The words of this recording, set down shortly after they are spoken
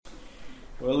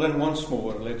Well then, once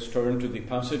more, let's turn to the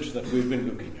passage that we've been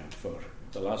looking at for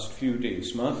the last few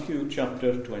days, Matthew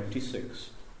chapter 26.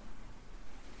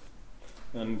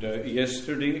 And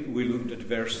yesterday we looked at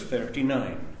verse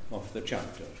 39 of the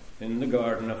chapter, in the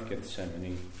Garden of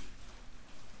Gethsemane.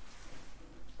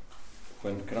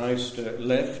 When Christ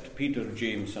left Peter,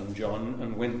 James and John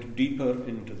and went deeper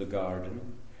into the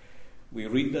garden, we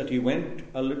read that he went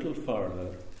a little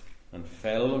farther and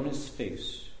fell on his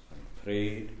face and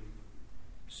prayed,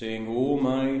 saying, O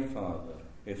my Father,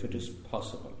 if it is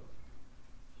possible,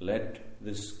 let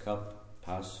this cup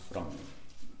pass from me.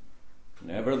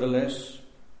 Nevertheless,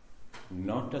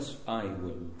 not as I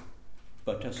will,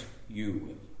 but as you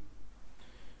will.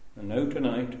 And now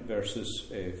tonight, verses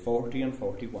 40 and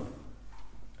 41.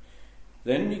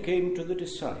 Then he came to the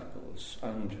disciples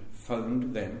and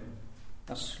found them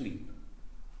asleep,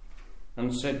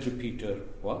 and said to Peter,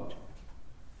 What?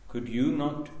 Could you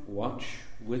not watch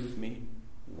with me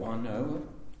 1 hour?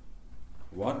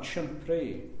 Watch and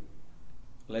pray,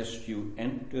 lest you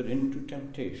enter into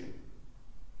temptation.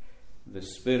 The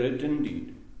spirit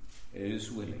indeed is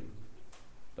willing,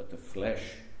 but the flesh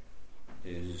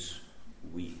is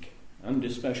weak. And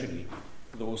especially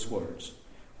those words,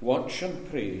 watch and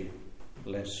pray,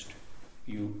 lest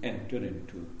you enter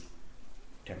into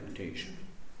temptation.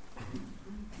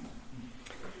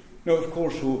 Now, of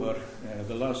course, over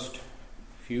the last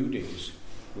few days,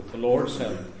 with the Lord's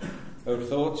help, our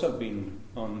thoughts have been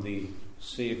on the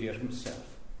Saviour himself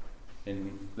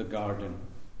in the Garden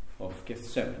of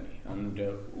Gethsemane. And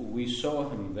we saw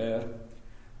him there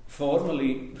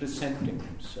formally presenting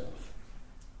himself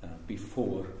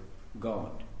before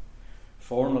God,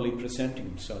 formally presenting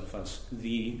himself as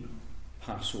the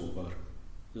Passover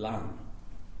Lamb.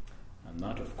 And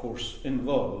that, of course,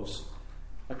 involves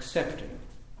accepting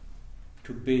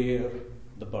to bear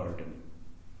the burden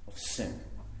of sin.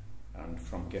 And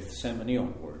from Gethsemane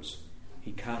onwards,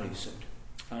 he carries it.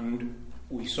 And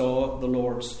we saw the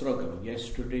Lord's struggle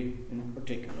yesterday in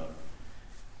particular,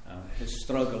 his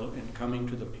struggle in coming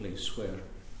to the place where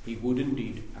he would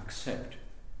indeed accept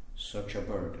such a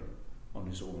burden on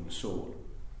his own soul.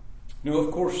 Now,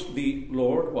 of course, the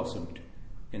Lord wasn't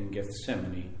in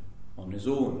Gethsemane on his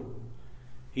own.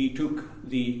 He took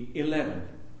the 11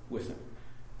 with him.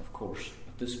 Of course,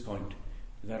 at this point,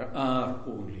 there are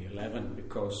only 11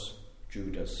 because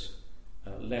Judas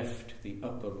left the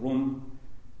upper room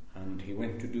and he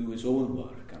went to do his own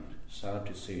work, and sad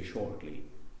to say, shortly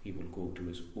he will go to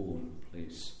his own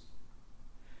place.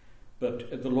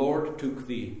 But the Lord took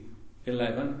the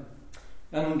 11,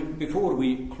 and before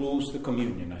we close the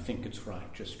communion, I think it's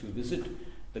right just to visit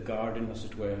the garden, as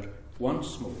it were,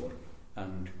 once more,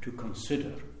 and to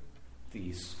consider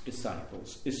these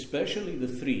disciples, especially the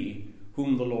 3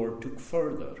 whom the Lord took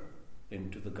further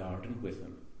into the garden with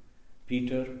him,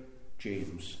 Peter,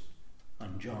 James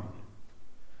and John,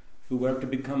 who were to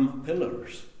become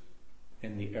pillars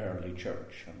in the early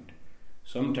church. And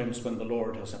sometimes when the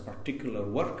Lord has a particular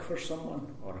work for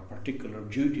someone or a particular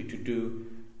duty to do,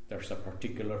 there's a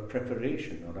particular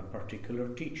preparation or a particular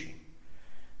teaching.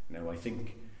 Now, I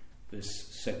think this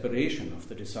separation of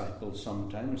the disciples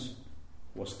sometimes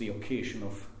was the occasion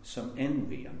of some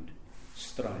envy and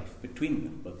strife between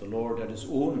them, but the Lord had his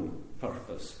own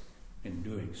purpose in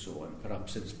doing so, and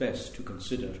perhaps it's best to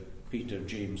consider Peter,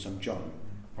 James and John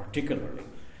particularly.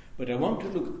 But I want to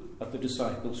look at the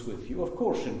disciples with you, of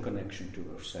course in connection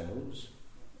to ourselves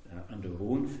and our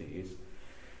own faith,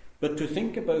 but to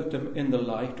think about them in the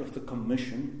light of the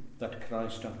commission that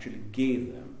Christ actually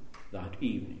gave them that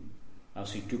evening,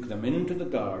 as he took them into the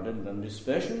garden, and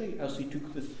especially as he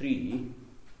took the 3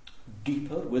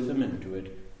 deeper with him into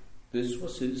it. This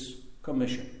was his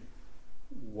commission.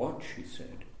 Watch, he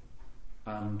said,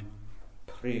 and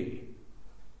pray.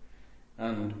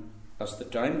 And as the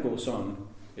time goes on,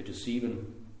 it is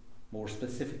even more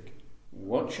specific.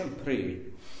 Watch and pray,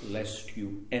 lest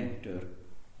you enter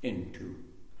into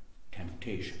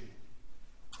temptation.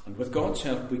 And with God's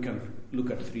help, we can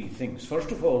look at 3 things.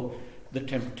 First of all, the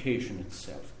temptation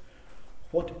itself.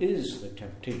 What is the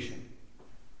temptation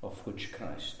of which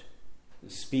Christ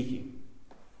is speaking?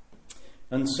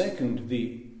 And second,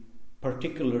 the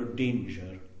particular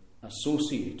danger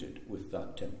associated with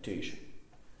that temptation.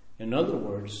 In other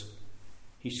words,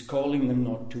 he's calling them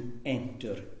not to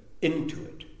enter into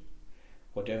it,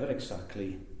 whatever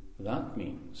exactly that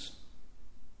means.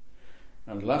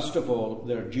 And last of all,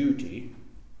 their duty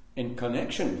in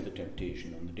connection with the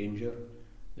temptation and the danger,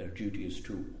 their duty is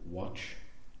to watch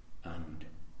and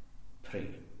pray.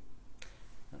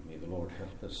 And may the Lord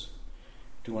help us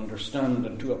to understand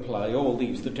and to apply all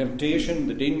these, the temptation,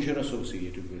 the danger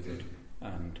associated with it,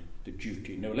 and the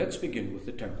duty. Now let's begin with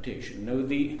the temptation. Now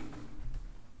the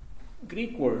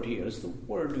Greek word here is the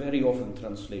word very often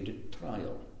translated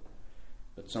trial,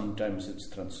 but sometimes it's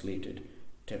translated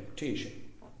temptation.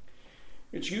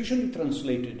 It's usually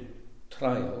translated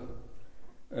trial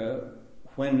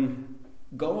when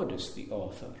God is the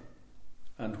author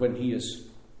and when he is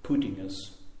putting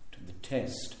us to the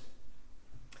test.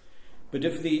 But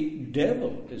if the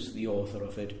devil is the author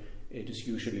of it, it is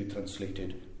usually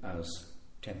translated as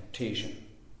temptation.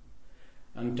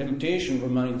 And temptation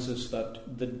reminds us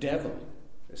that the devil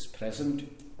is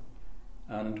present,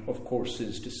 and of course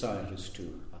his desire is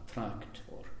to attract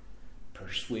or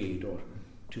persuade or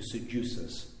to seduce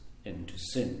us into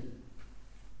sin.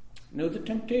 Now the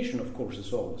temptation, of course,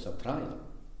 is always a trial,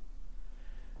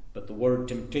 but the word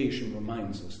temptation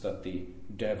reminds us that the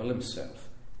devil himself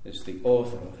is the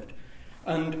author of it.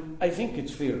 And I think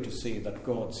it's fair to say that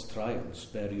God's trials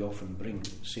very often bring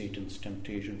Satan's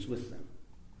temptations with them.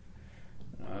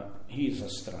 He is a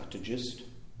strategist,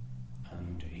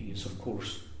 and he is, of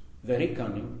course, very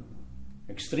cunning,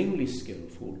 extremely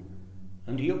skillful,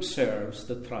 and he observes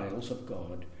the trials of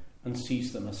God and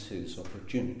sees them as his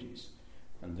opportunities.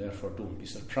 And therefore don't be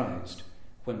surprised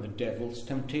when the devil's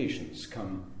temptations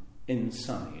come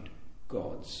inside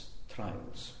God's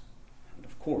trials. And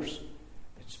of course,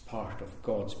 it's part of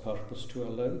God's purpose to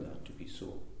allow that to be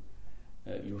so.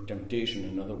 Your temptation,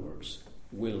 in other words,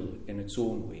 will in its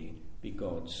own way be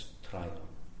God's trial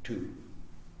too.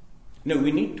 Now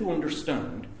we need to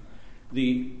understand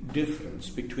the difference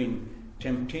between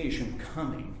temptation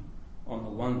coming on the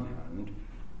one hand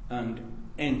and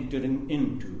entering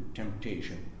into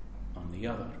temptation on the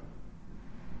other.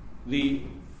 The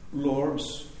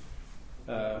Lord's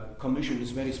commission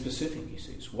is very specific. He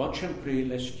says, "Watch and pray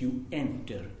lest you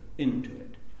enter into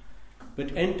it."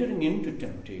 But entering into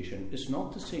temptation is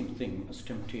not the same thing as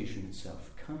temptation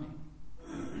itself coming.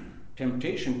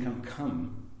 Temptation can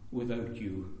come without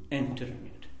you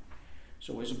entering it.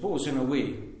 So I suppose in a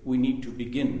way we need to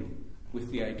begin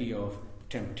with the idea of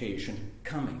temptation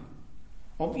coming.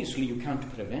 Obviously you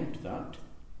can't prevent that,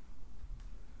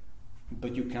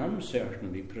 but you can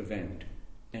certainly prevent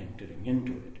entering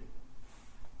into it.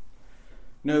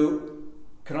 Now,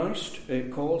 Christ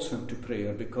calls them to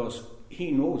prayer because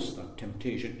he knows that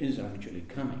temptation is actually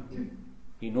coming.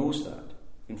 He knows that.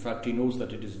 In fact, he knows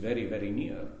that it is very, very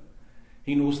near.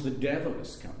 He knows the devil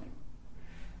is coming.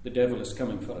 The devil is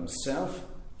coming for himself,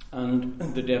 and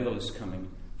the devil is coming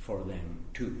for them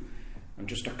too. And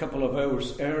just a couple of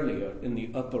hours earlier in the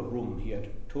upper room, he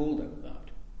had told them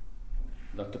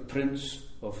that the prince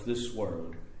of this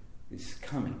world is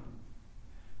coming.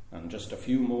 And just a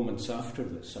few moments after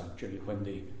this, actually, when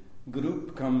the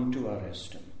group come to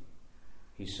arrest him,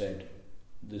 he said,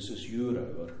 "This is your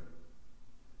hour,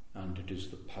 and it is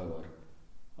the power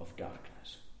of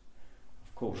darkness."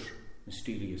 Of course,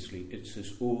 mysteriously, it's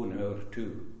his own hour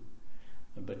too.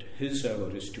 But his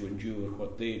hour is to endure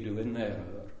what they do in their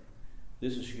hour.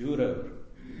 This is your hour,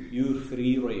 your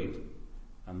free reign,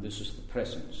 and this is the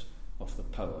presence of the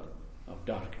power of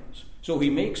darkness. So he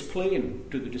makes plain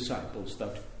to the disciples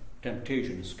that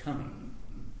temptation is coming,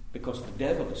 because the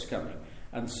devil is coming,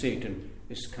 and Satan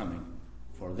is coming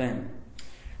for them.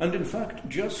 And in fact,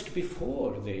 just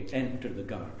before they enter the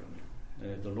garden,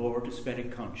 the Lord is very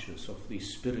conscious of the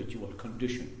spiritual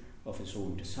condition of his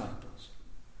own disciples.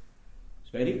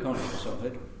 He's very conscious of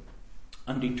it,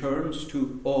 and he turns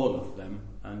to all of them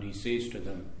and he says to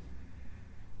them,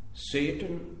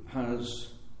 "Satan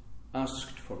has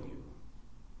asked for you."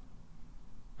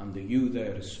 And the "you"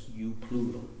 there is you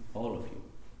plural, all of you.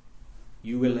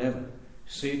 You 11.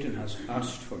 Satan has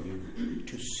asked for you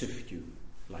to sift you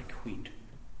like wheat.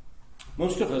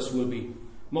 Most of us will be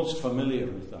most familiar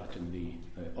with that in the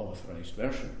Authorized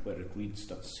Version, where it reads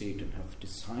that Satan hath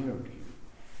desired you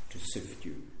to sift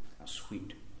you as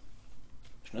wheat.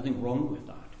 There's nothing wrong with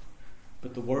that,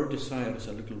 but the word desire is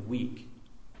a little weak.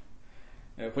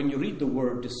 When you read the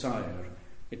word desire,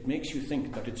 it makes you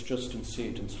think that it's just in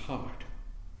Satan's heart.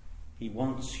 He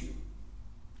wants you.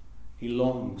 He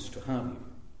longs to have you.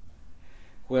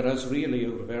 Whereas really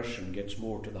our version gets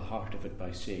more to the heart of it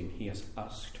by saying he has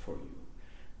asked for you,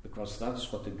 because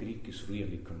that's what the Greek is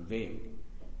really conveying.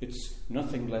 It's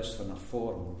nothing less than a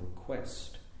formal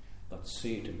request that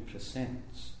Satan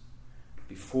presents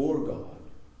before God,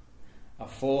 a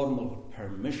formal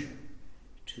permission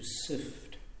to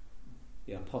sift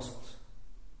the apostles,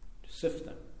 to sift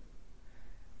them.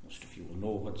 Most of you will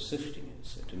know what sifting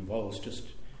is. It involves just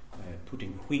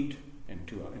putting wheat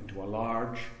into a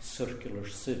large circular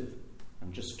sieve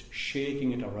and just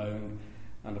shaking it around,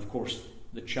 and of course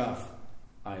the chaff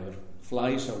either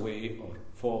flies away or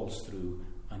falls through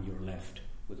and you're left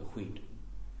with the wheat.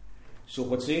 So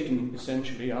what Satan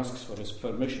essentially asks for is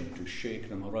permission to shake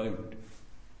them around,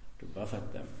 to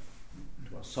buffet them,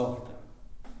 to assault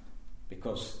them,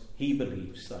 because he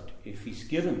believes that if he's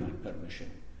given that permission,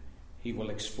 he will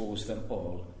expose them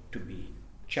all to be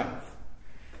chaff.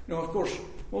 Now, of course,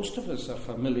 most of us are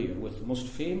familiar with the most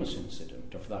famous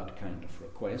incident of that kind of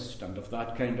request and of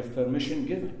that kind of permission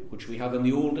given, which we have in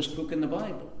the oldest book in the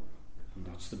Bible, and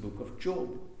that's the book of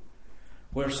Job,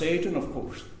 where Satan, of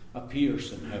course,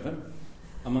 appears in heaven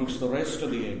amongst the rest of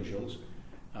the angels,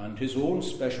 and his own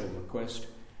special request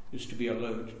is to be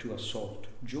allowed to assault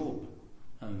Job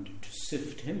and to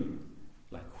sift him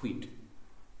like wheat.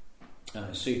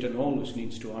 Satan always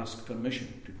needs to ask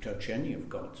permission to touch any of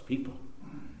God's people.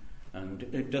 And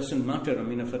it doesn't matter,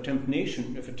 if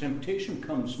a temptation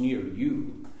comes near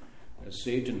you,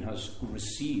 Satan has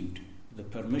received the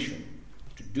permission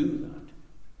to do that.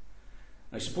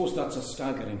 I suppose that's a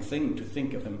staggering thing to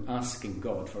think of him asking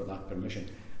God for that permission.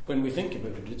 When we think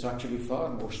about it, it's actually far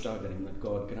more staggering that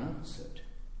God grants it.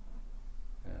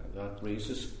 That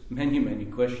raises many, many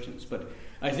questions. But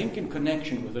I think in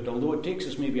connection with it, although it takes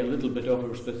us maybe a little bit off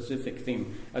our specific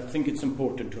theme, I think it's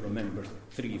important to remember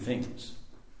three things.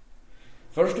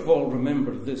 First of all,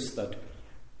 remember this, that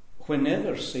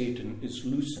whenever Satan is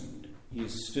loosened, he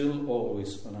is still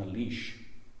always on a leash.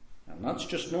 And that's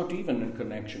just not even in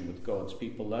connection with God's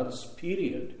people, that's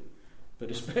period. But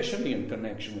especially in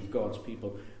connection with God's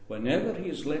people, whenever he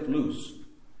is let loose,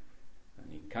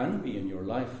 and he can be in your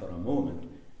life for a moment,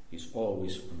 he's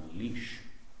always on a leash.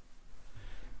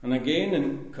 And again,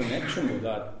 in connection with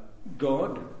that,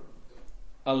 God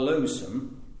allows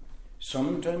him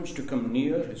sometimes to come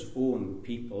near his own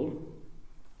people,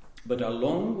 but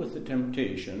along with the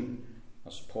temptation,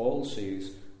 as Paul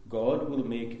says, God will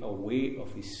make a way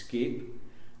of escape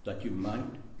that you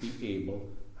might be able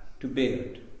to bear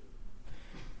it.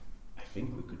 I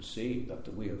think we could say that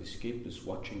the way of escape is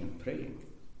watching and praying.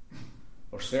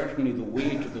 Or certainly the way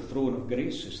to the throne of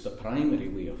grace is the primary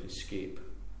way of escape.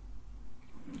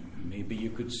 Maybe you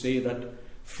could say that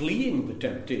fleeing the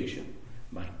temptation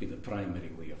might be the primary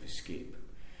way of escape.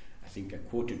 I think I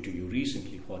quoted to you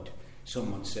recently what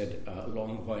someone said a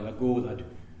long while ago, that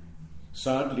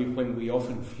sadly when we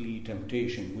often flee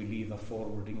temptation, we leave a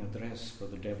forwarding address for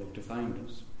the devil to find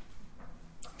us.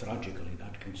 Tragically,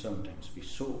 that can sometimes be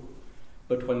so.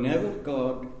 But whenever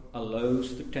God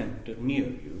allows the tempter near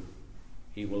you,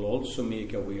 he will also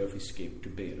make a way of escape to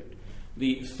bear it.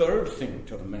 The third thing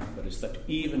to remember is that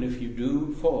even if you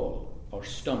do fall or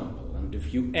stumble, and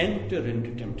if you enter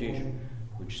into temptation,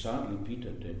 which sadly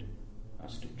Peter did,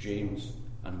 as did James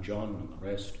and John and the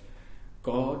rest,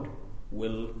 God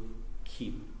will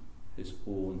keep his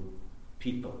own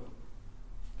people.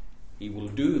 He will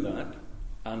do that,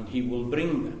 and he will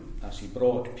bring them, as he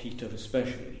brought Peter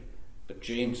especially, but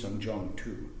James and John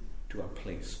too, to a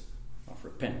place of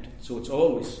repentance. So it's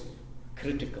always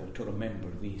critical to remember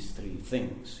these three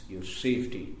things. Your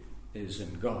safety is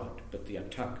in God, but the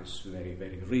attack is very,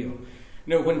 very real.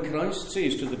 Now, when Christ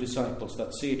says to the disciples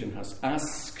that Satan has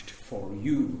asked for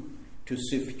you to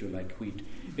sift you like wheat,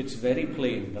 it's very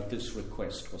plain that this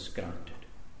request was granted.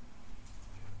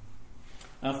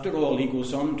 After all, he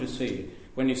goes on to say,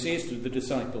 when he says to the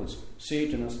disciples,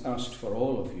 Satan has asked for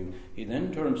all of you, he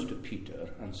then turns to Peter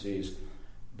and says,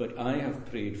 but I have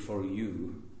prayed for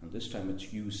you, and this time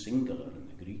it's you singular in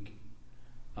the Greek.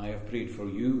 I have prayed for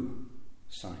you,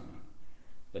 Simon,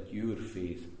 that your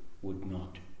faith would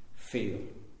not fail.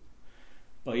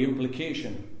 By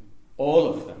implication, all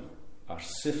of them are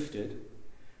sifted.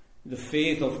 The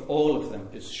faith of all of them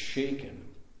is shaken.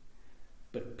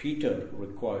 But Peter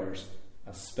requires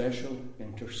a special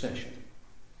intercession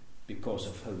because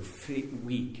of how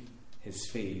weak his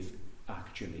faith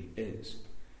actually is.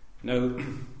 Now,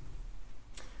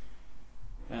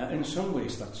 in some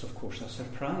ways that's of course a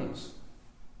surprise.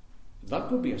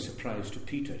 That would be a surprise to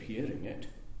Peter hearing it.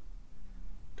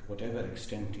 To whatever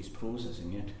extent he's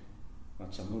processing it,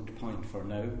 that's a moot point for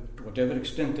now. To whatever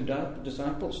extent the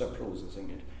disciples are processing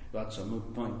it, that's a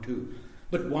moot point too.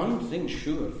 But one thing's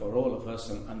sure for all of us,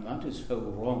 and that is how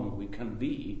wrong we can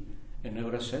be in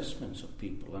our assessments of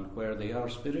people and where they are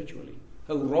spiritually.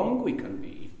 How wrong we can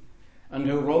be, and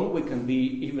how wrong we can be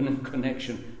even in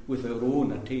connection with our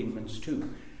own attainments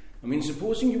too.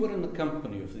 Supposing you were in the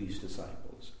company of these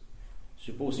disciples,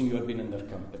 supposing you had been in their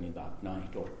company that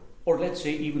night, or let's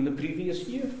say even the previous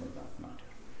year for that matter,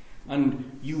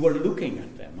 and you were looking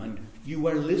at them, and you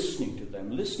were listening to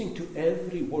them, listening to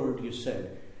every word you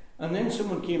said, and then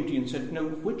someone came to you and said, now,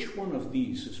 which one of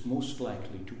these is most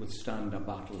likely to withstand a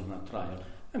battle and a trial?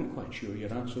 I'm quite sure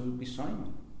your answer would be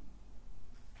Simon.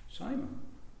 Simon.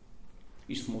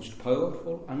 He's most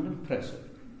powerful and impressive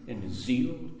in his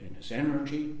zeal, in his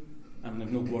energy, and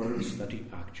in the words that he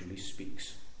actually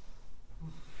speaks.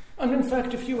 And in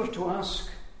fact, if you were to ask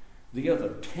the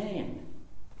other 10,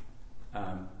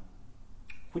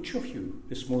 which of you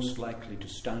is most likely to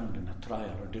stand in a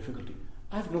trial or difficulty,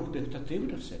 I've no doubt that they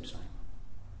would have said Simon.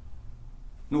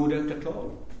 No doubt at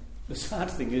all. The sad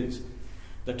thing is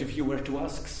that if you were to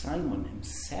ask Simon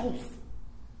himself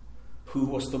who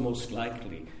was the most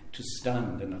likely to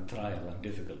stand in a trial and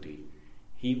difficulty,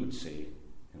 he would say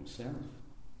himself.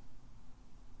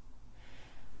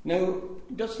 Now,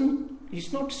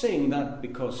 he's not saying that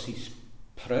because he's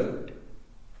proud.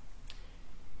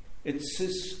 It's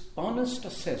his honest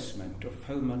assessment of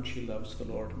how much he loves the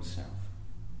Lord himself.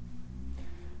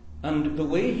 And the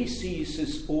way he sees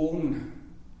his own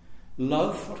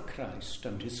love for Christ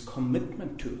and his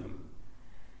commitment to him,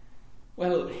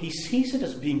 well, he sees it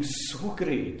as being so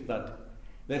great that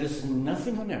there is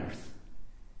nothing on earth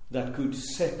that could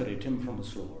separate him from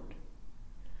his Lord.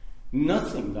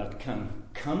 Nothing that can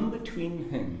come between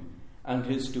him and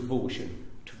his devotion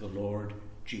to the Lord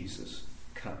Jesus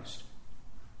Christ.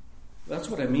 That's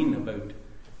what I mean about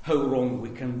how wrong we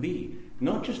can be.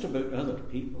 Not just about other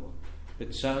people,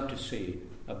 but sad to say,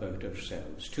 about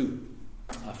ourselves too.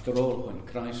 After all, when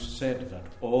Christ said that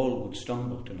all would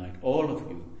stumble tonight, all of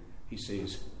you, he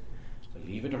says,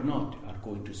 believe it or not, are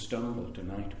going to stumble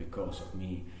tonight because of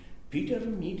me. Peter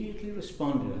immediately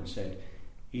responded and said,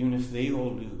 even if they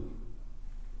all do,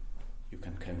 you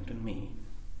can count on me,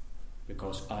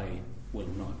 because I will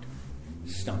not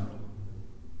stumble.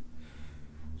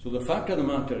 So the fact of the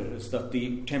matter is that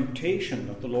the temptation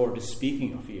that the Lord is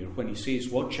speaking of here, when he says,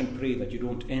 watch and pray that you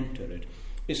don't enter it,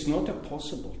 is not a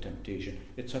possible temptation.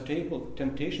 It's a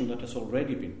temptation that has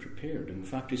already been prepared. In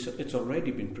fact, it's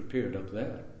already been prepared up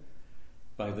there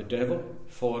by the devil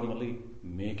formally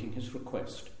making his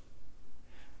request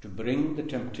to bring the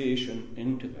temptation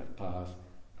into their path,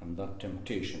 and that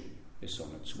temptation is on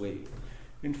its way.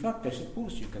 In fact, I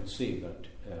suppose you can say that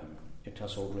it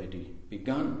has already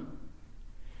begun.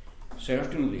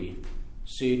 Certainly,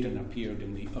 Satan appeared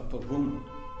in the upper room,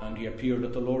 and he appeared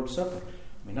at the Lord's Supper.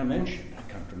 I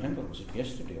can't remember, was it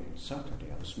yesterday or Saturday?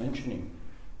 I was mentioning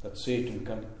that Satan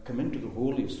can come into the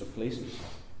holiest of places,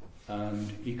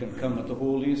 and he can come at the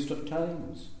holiest of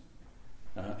times.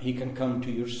 He can come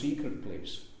to your secret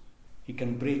place. He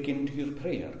can break into your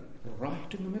prayer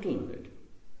right in the middle of it.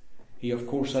 He, of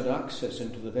course, had access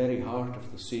into the very heart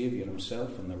of the Saviour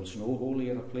himself, and there was no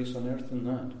holier a place on earth than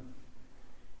that.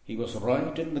 He was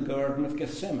right in the Garden of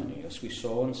Gethsemane, as we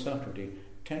saw on Saturday,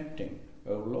 tempting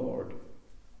our Lord.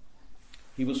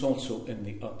 He was also in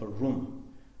the upper room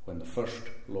when the first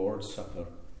Lord's Supper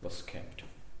was kept.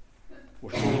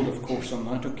 We're told, of course, on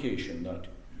that occasion that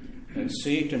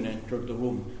Satan entered the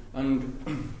room,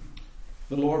 and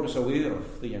the Lord is aware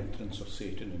of the entrance of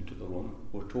Satan into the room.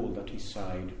 We're told that he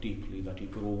sighed deeply, that he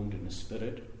groaned in his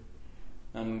spirit.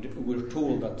 And we're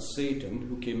told that Satan,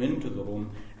 who came into the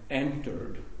room,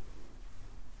 entered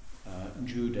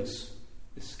Judas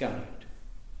Iscariot.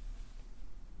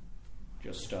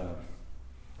 Just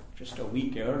a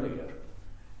week earlier,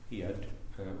 he had,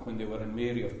 when they were in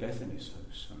Mary of Bethany's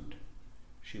house, and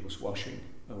she was washing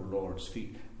our Lord's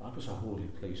feet. That was a holy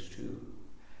place too.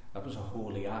 That was a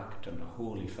holy act and a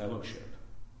holy fellowship.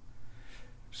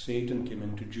 Satan came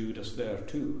into Judas there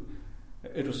too.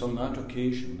 It was on that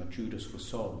occasion that Judas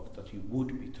resolved that he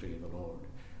would betray the Lord.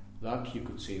 That, you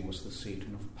could say, was the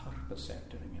Satan of purpose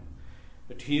entering him.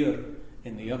 But here,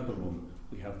 in the upper room,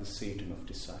 we have the Satan of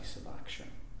decisive action.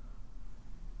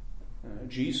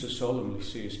 Jesus solemnly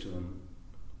says to him,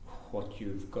 what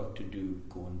you've got to do,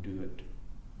 go and do it.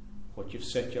 What you've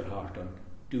set your heart on,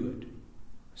 do it.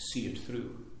 See it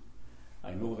through.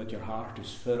 I know that your heart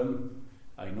is firm.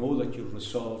 I know that you've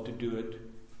resolved to do it.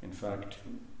 In fact,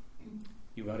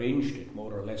 you've arranged it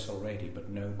more or less already, but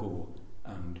now go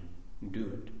and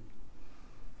do it.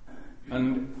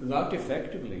 And that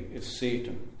effectively is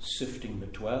Satan sifting the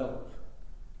 12,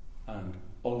 and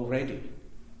already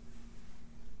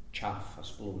chaff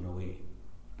has blown away.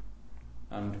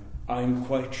 And I'm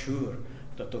quite sure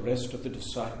that the rest of the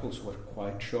disciples were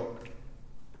quite shocked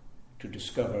to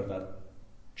discover that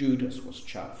Judas was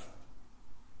chaff.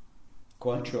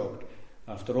 Quite shocked.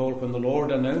 After all, when the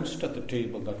Lord announced at the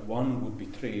table that one would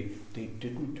betray, they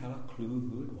didn't have a clue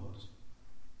who it was.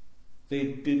 They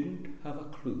didn't have a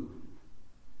clue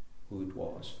who it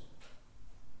was.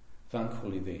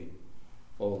 Thankfully, they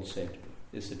all said,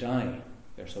 "Is it I?"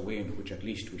 There's a way in which at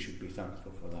least we should be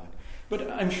thankful for that. But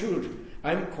I'm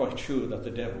quite sure that the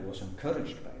devil was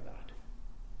encouraged by that.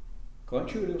 Quite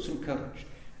sure he was encouraged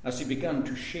as he began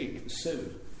to shake the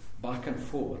sieve back and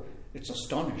forth. It's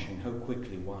astonishing how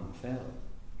quickly one fell.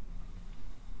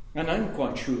 And I'm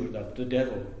quite sure that the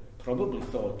devil probably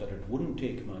thought that it wouldn't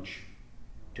take much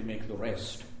to make the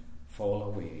rest fall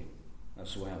away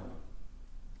as well.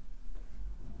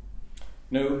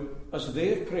 Now, as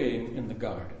they're praying in the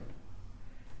garden,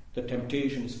 the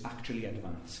temptation is actually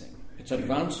advancing. It's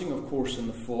advancing, of course, in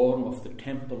the form of the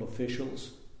temple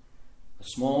officials, a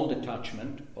small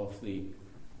detachment of the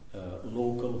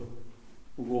local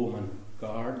Roman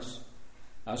guards,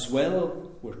 as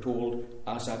well, we're told,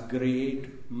 as a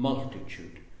great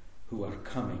multitude who are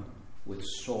coming with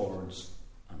swords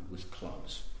and with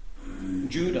clubs.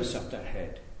 Judas at their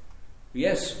head.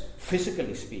 Yes,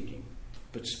 physically speaking,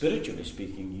 but spiritually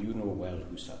speaking, you know well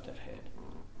who's at their head.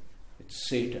 It's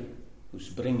Satan who's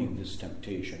bringing this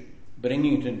temptation,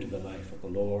 bringing it into the life of the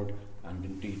Lord, and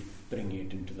indeed bringing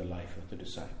it into the life of the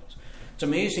disciples. It's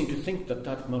amazing to think that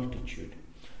that multitude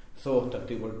thought that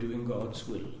they were doing God's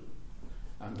will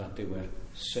and that they were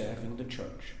serving the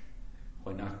church,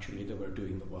 when actually they were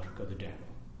doing the work of the devil.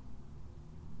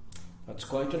 That's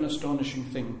quite an astonishing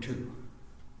thing too.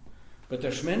 But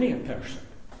there's many a person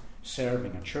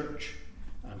serving a church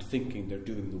and thinking they're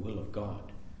doing the will of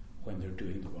God when they're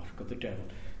doing the work of the devil.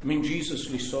 I mean, Jesus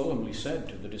solemnly said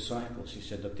to the disciples, he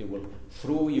said that they will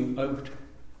throw you out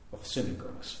of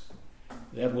synagogues.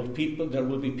 There will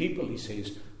be people, he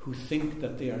says, who think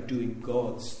that they are doing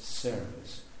God's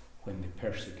service when they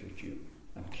persecute you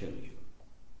and kill you.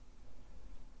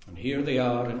 And here they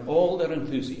are in all their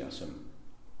enthusiasm,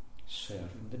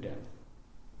 serving the devil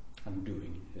and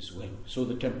doing his will. So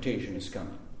the temptation is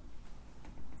coming.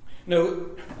 Now,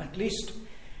 at least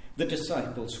the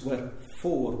disciples were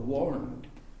forewarned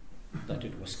that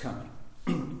it was coming.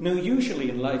 Now, usually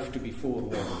in life, to be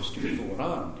forewarned is to be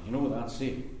forearmed. You know that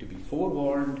saying. To be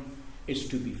forewarned is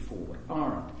to be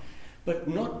forearmed. But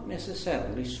not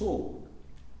necessarily so.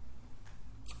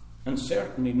 And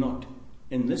certainly not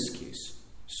in this case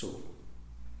so.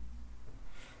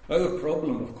 Our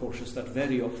problem, of course, is that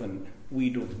very often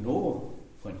we don't know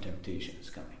when temptation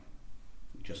is coming.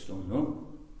 We just don't know.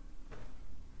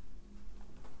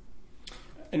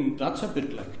 And that's a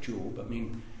bit like Job. I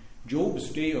mean, Job's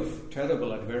day of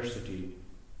terrible adversity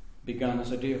began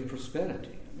as a day of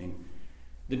prosperity. I mean,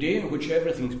 the day in which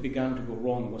everything began to go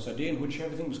wrong was a day in which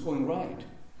everything was going right.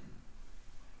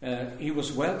 He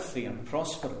was wealthy and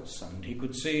prosperous, and he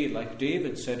could say, like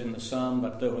David said in the psalm,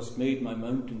 that thou hast made my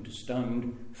mountain to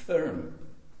stand firm.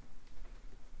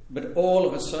 But all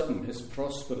of a sudden, his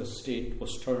prosperous state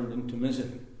was turned into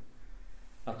misery.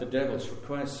 At the devil's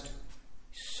request,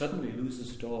 he suddenly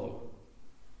loses it all.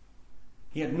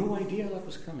 He had no idea that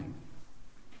was coming.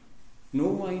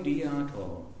 No idea at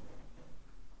all.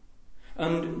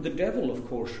 And the devil, of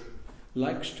course,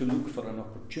 likes to look for an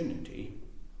opportunity,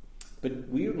 but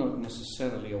we're not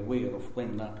necessarily aware of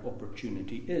when that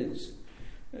opportunity is.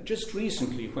 Just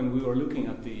recently, when we were looking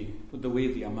at the way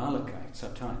the Amalekites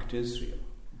attacked Israel,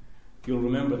 you'll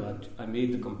remember that I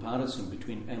made the comparison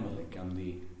between Amalek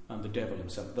and the devil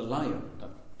himself, the lion that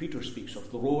Peter speaks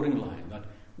of, the roaring lion, that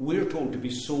we're told to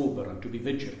be sober and to be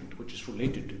vigilant, which is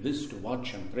related to this, to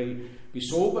watch and pray. Be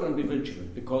sober and be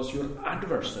vigilant, because your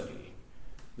adversary,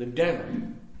 the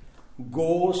devil,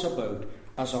 goes about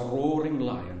as a roaring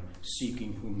lion,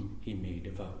 seeking whom he may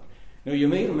devour. Now, you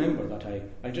may remember that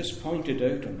I just pointed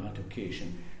out on that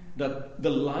occasion that the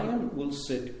lion will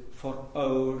sit for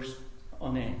hours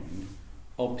on end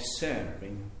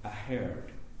observing a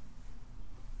herd.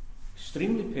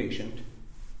 Extremely patient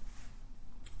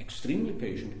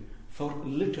for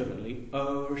literally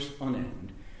hours on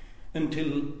end,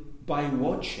 until by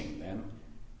watching them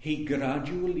he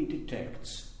gradually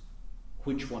detects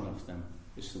which one of them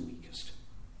is the weakest.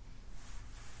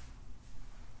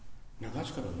 Now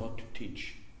that's got a lot to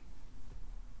teach.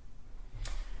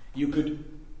 You could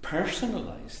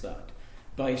personalize that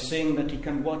by saying that he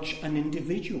can watch an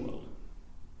individual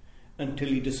until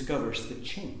he discovers the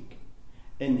chink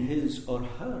in his or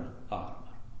her armour,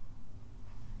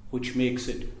 which makes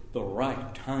it the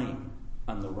right time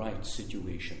and the right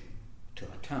situation to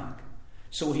attack.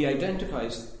 So he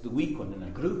identifies the weak one in a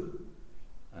group,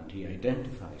 and he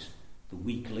identifies the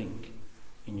weak link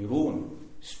in your own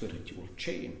spiritual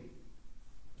chain.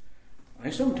 I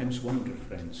sometimes wonder,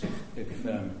 friends, if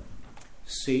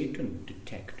Satan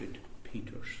detected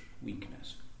Peter's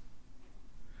weakness.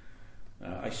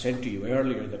 I said to you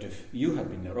earlier that if you had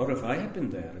been there, or if I had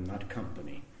been there in that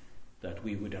company, that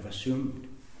we would have assumed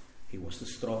he was the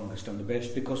strongest and the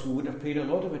best, because we would have paid a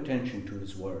lot of attention to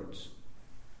his words.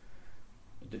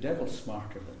 But the devil's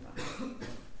smarter than that.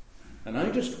 And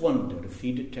I just wonder if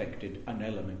he detected an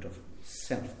element of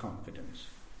self-confidence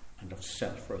and of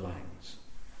self-reliance.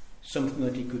 Something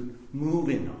that he could move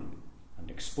in on and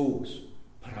expose,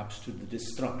 perhaps to the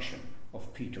destruction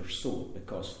of Peter's soul,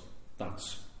 because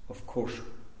that's, of course,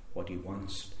 what he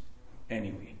wants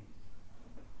anyway.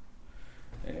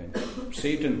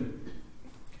 Satan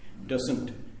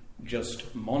doesn't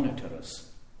just monitor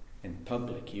us in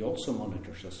public, he also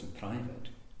monitors us in private.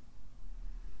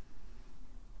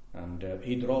 And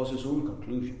he draws his own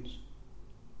conclusions.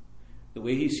 The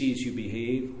way he sees you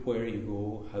behave, where you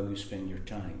go, how you spend your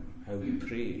time, how you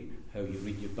pray, how you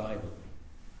read your Bible,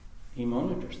 he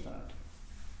monitors that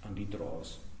and he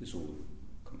draws his own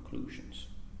conclusions.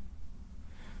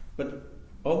 But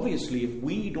obviously, if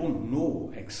we don't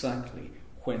know exactly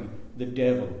when the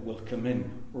devil will come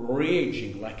in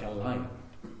raging like a lion,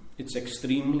 it's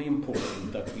extremely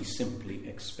important that we simply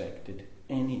expect it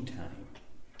any time.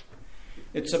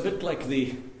 It's a bit like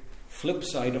the flip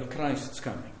side of Christ's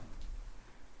coming.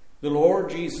 The Lord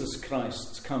Jesus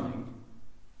Christ's coming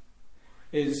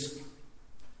is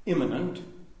imminent,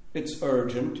 it's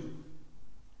urgent.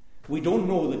 We don't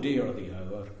know the day or the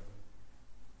hour.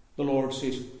 The Lord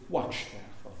says, watch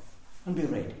therefore and be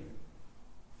ready.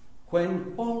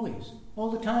 When? Always, all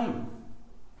the time.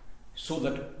 So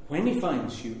that when he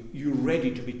finds you, you're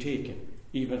ready to be taken,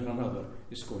 even if another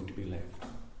is going to be left.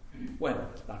 Well,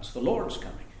 that's the Lord's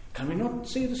coming. Can we not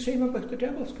say the same about the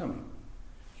devil's coming?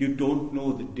 You don't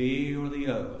know the day or the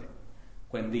hour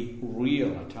when the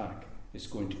real attack is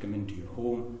going to come into your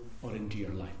home or into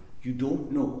your life. You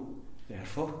don't know.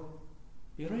 Therefore,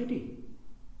 be ready.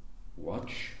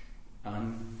 Watch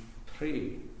and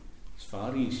pray. It's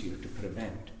far easier to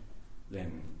prevent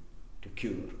than to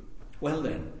cure. Well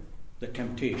then, the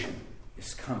temptation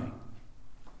is coming.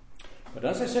 But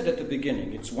as I said at the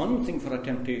beginning, it's one thing for a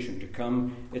temptation to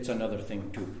come, it's another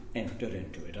thing to enter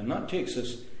into it. And that takes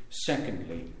us,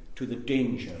 secondly, to the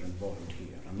danger involved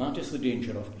here. And that is the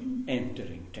danger of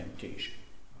entering temptation.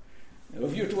 Now,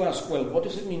 if you're to ask, well, what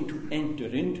does it mean to enter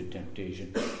into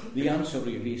temptation? The answer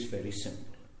really is very simple.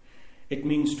 It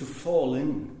means to fall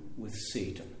in with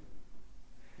Satan.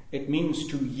 It means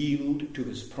to yield to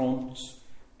his prompts,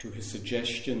 to his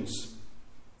suggestions,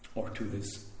 or to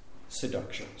his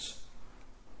seductions.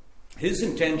 His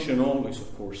intention always,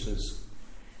 of course, is,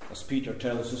 as Peter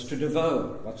tells us, to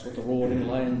devour. That's what the roaring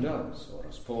lion does. Or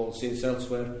as Paul says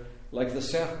elsewhere, like the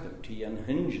serpent, he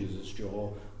unhinges his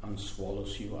jaw and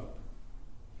swallows you up.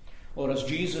 Or as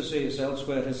Jesus says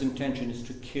elsewhere, his intention is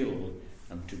to kill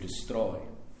and to destroy.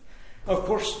 Of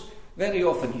course, very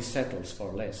often he settles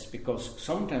for less, because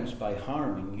sometimes by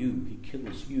harming you, he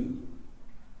kills you.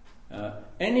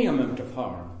 Any amount of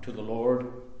harm to the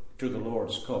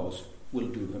Lord's cause, will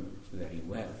do him very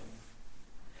well.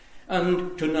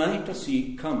 And tonight, as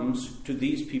he comes to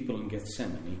these people in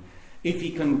Gethsemane, if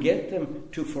he can get them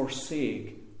to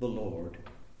forsake the Lord,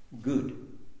 good.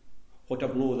 What a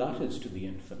blow that is to the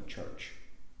infant church.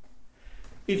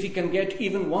 If he can get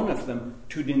even one of them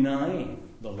to deny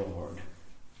the Lord,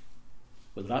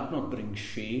 will that not bring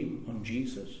shame on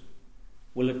Jesus?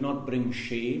 Will it not bring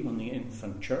shame on the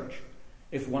infant church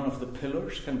if one of the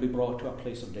pillars can be brought to a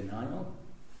place of denial?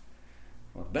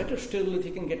 Or better still, if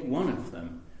he can get one of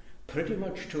them pretty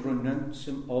much to renounce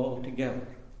him altogether,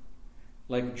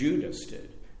 like Judas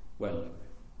did, well,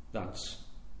 that's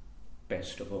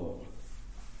best of all.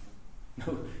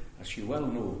 Now, as you well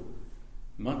know,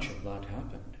 much of that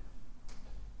happened.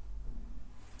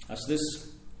 As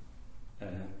this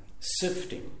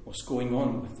sifting was going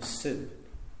on with the sieve,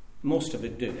 most of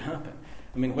it did happen.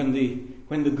 I mean,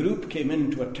 when the group came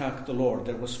in to attack the Lord,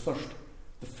 there was first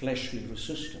the fleshly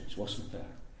resistance, wasn't there?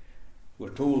 We're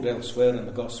told elsewhere in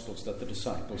the Gospels that the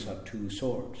disciples had 2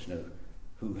 swords. Now,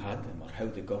 who had them or how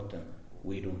they got them,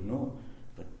 we don't know.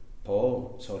 But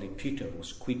Peter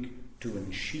was quick to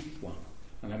unsheath one.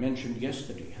 And I mentioned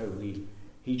yesterday how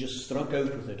he just struck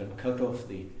out with it and cut off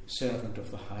the servant of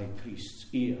the high priest's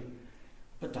ear.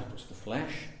 But that was the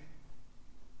flesh.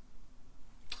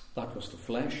 That was the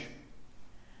flesh.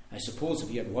 I suppose if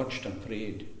he had watched and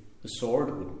prayed, the sword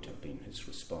wouldn't have been his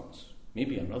response.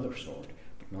 Maybe another sword,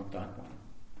 but not that one.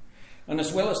 And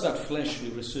as well as that fleshly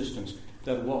resistance,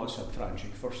 there was a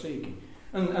tragic forsaking.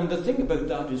 And the thing about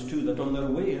that is too, that on their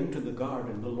way into the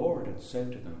garden, the Lord had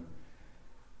said to them,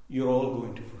 "You're all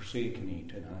going to forsake me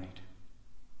tonight."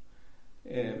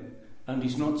 And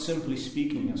he's not simply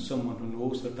speaking as someone who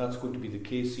knows that that's going to be the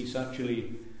case. He's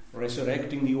actually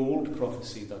resurrecting the old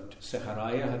prophecy that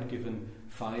Zechariah had given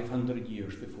 500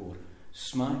 years before.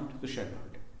 Smite the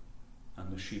shepherd,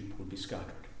 and the sheep will be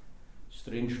scattered.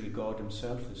 Strangely, God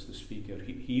himself is the speaker.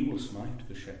 He will smite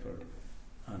the shepherd,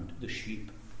 and the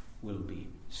sheep will be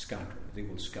scattered. They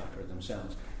will scatter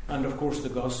themselves. And of course the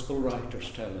gospel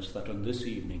writers tell us that on this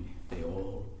evening they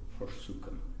all forsook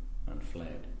him and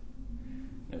fled.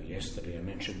 Now yesterday I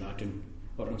mentioned that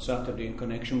on Saturday in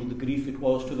connection with the grief it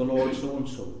was to the Lord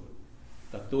so-and-so,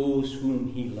 that those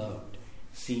whom he loved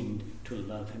seemed to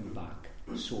love him back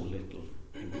so little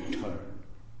in return.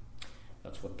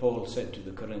 That's what Paul said to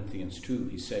the Corinthians too.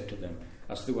 He said to them,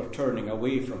 as they were turning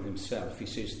away from himself, he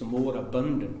says, the more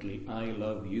abundantly I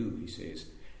love you, he says,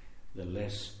 the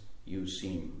less you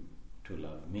seem to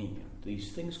love me. And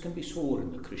these things can be sore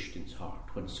in the Christian's heart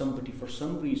when somebody, for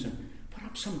some reason,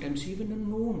 perhaps sometimes even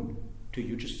unknown to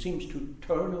you, just seems to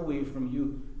turn away from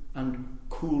you and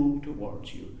cool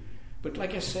towards you. But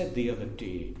like I said the other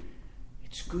day,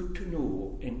 it's good to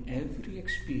know in every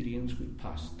experience we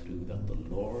pass through that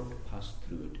the Lord passed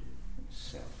through it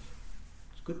himself.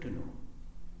 It's good to know.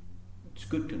 It's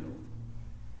good to know.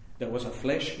 There was a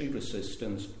fleshly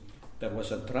resistance. There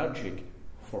was a tragic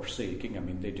forsaking. I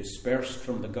mean, they dispersed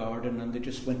from the garden and they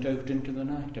just went out into the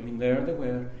night. I mean, there they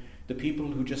were. The people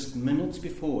who just minutes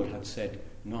before had said,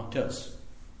 not us.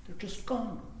 They're just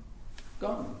gone.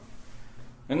 Gone.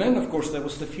 And then, of course, there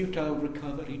was the futile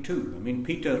recovery too. I mean,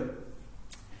 Peter,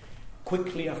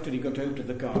 quickly after he got out of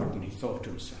the garden, he thought to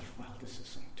himself, well, this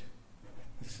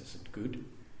isn't good.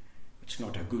 It's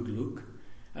not a good look.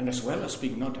 And as well as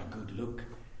being not a good look,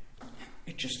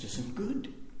 it just isn't good.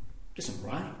 It isn't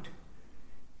right.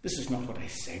 This is not what I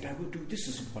said I would do. This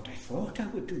isn't what I thought I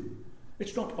would do.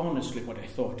 It's not honestly what I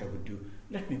thought I would do.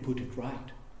 Let me put it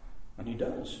right. And he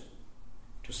does,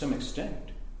 to some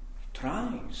extent. He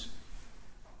tries.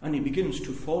 And he begins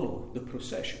to follow the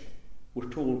procession. We're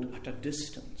told at a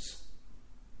distance,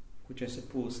 which I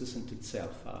suppose isn't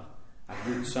itself a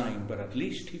good sign, but at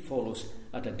least he follows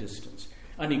at a distance.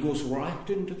 And he goes right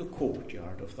into the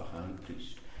courtyard of the high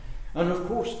priest. And of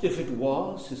course, if it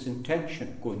was his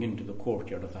intention going into the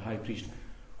courtyard of the high priest,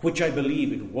 which I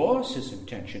believe it was his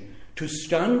intention, to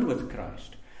stand with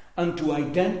Christ and to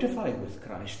identify with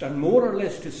Christ, and more or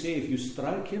less to say, if you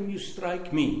strike him, you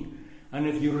strike me. And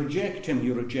if you reject him,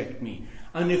 you reject me.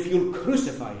 And if you'll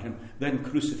crucify him, then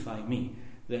crucify me.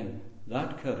 Then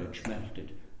that courage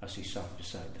melted as he sat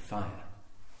beside the fire.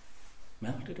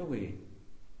 Melted away.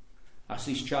 As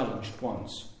he's challenged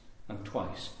once and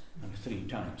twice and 3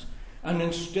 times. And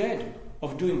instead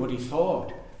of doing what he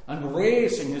thought and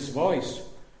raising his voice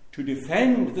to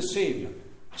defend the Saviour,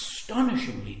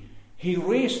 astonishingly, he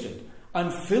raised it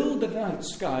and filled the night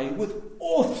sky with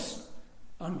oaths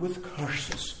and with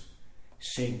curses,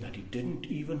 saying that he didn't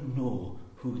even know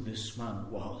who this man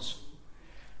was.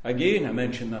 Again, I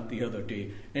mentioned that the other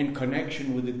day, in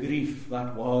connection with the grief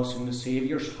that was in the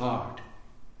Saviour's heart,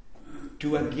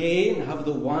 to again have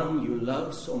the one you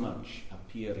love so much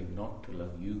appearing not to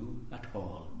love you at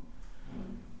all.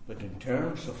 But in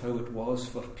terms of how it was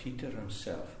for Peter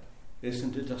himself,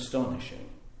 isn't it astonishing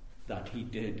that he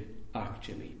did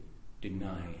actually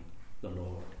deny the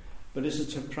Lord? But is it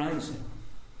surprising?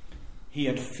 He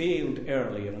had failed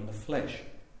earlier in the flesh.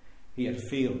 He had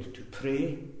failed to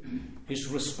pray. His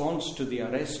response to the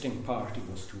arresting party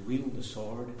was to wield the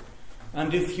sword.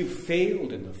 And if you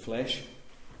failed in the flesh,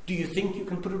 do you think you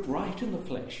can put it right in the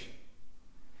flesh?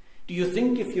 Do you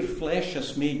think if your flesh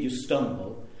has made you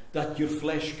stumble, that your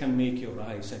flesh can make you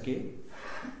rise again?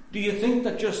 Do you think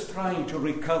that just trying to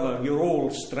recover your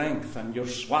old strength and your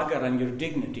swagger and your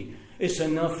dignity is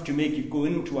enough to make you go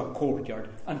into a courtyard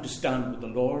and to stand with the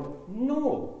Lord?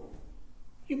 No.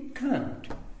 You can't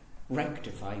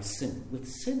rectify sin with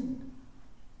sin.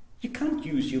 You can't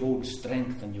use your own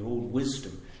strength and your own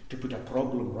wisdom to put a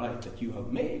problem right that you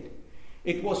have made.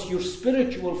 It was your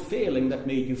spiritual failing that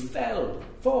made you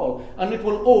fall, and it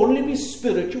will only be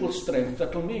spiritual strength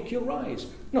that will make you rise,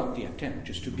 not the attempt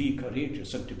just to be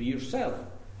courageous and to be yourself.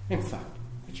 In fact,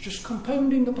 it's just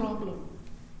compounding the problem.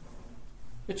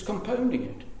 It's compounding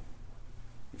it.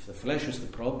 If the flesh is the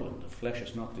problem, the flesh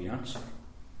is not the answer.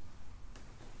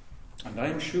 And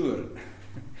I'm sure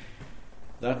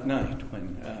that night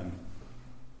when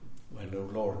our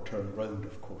Lord turned round,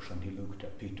 of course, and he looked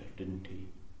at Peter, didn't he?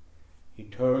 He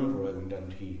turned round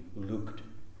and he looked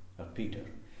at Peter.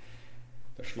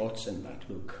 There's lots in that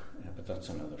look, but that's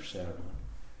another sermon.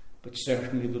 But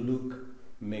certainly the look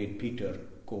made Peter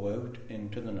go out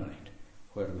into the night,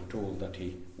 where we're told that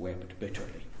he wept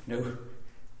bitterly. Now,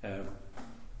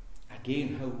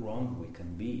 again, how wrong we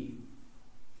can be.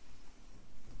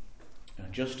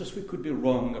 Just as we could be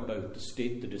wrong about the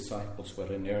state the disciples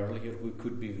were in earlier, we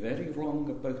could be very wrong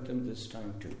about them this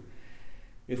time too.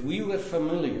 If we were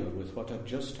familiar with what had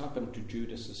just happened to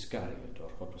Judas Iscariot, or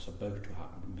what was about to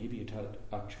happen, maybe it had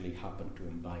actually happened to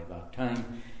him by that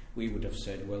time, we would have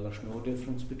said, well, there's no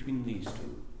difference between these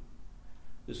two.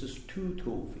 This is 2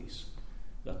 trophies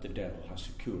that the devil has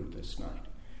secured this night.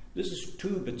 This is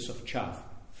 2 bits of chaff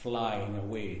flying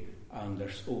away, and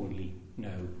there's only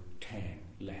now 10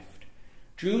 left.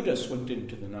 Judas went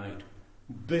into the night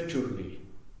bitterly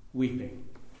weeping,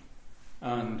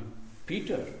 and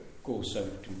Peter goes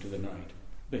out into the night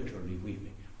bitterly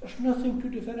weeping. There's nothing to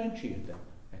differentiate them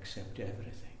except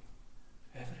everything.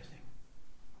 Everything.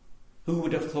 Who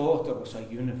would have thought there was a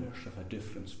universe of a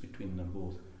difference between them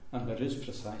both? And there is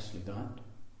precisely that.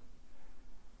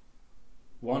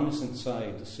 One is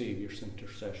inside the Saviour's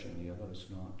intercession, the other is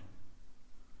not.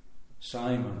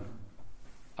 Simon,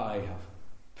 I have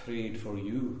prayed for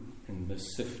you in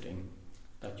this sifting,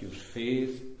 that your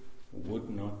faith would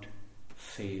not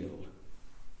fail.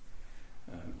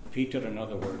 Peter, in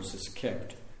other words, is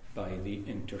kept by the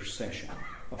intercession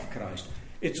of Christ.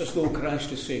 It's as though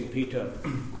Christ is saying, Peter,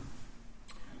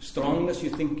 strong as you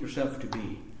think yourself to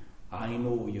be, I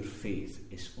know your faith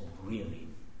is really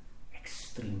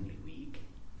extremely weak.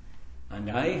 And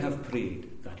I have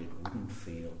prayed that it wouldn't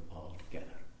fail altogether,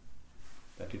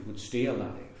 that it would stay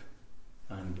alive,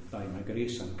 and by my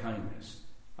grace and kindness,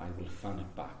 I will fan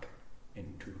it back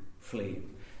into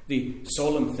flame. The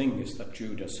solemn thing is that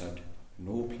Judas had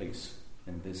no place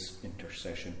in this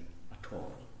intercession at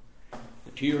all.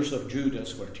 The tears of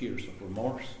Judas were tears of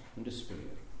remorse and despair.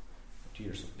 The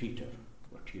tears of Peter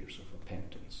were tears of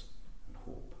repentance and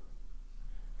hope.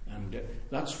 And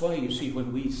that's why, you see,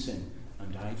 when we sin,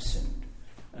 and I've sinned,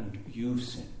 and you've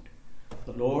sinned,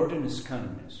 the Lord in his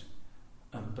kindness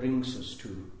brings us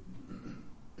to,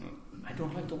 I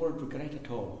don't like the word regret at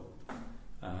all.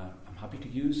 I'm happy to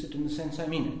use it in the sense I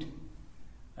mean it.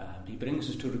 He brings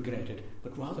us to regret it,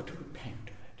 but rather to repent of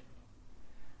it.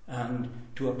 And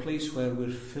to a place where we're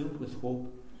filled with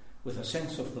hope, with a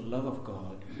sense of the love of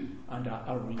God, and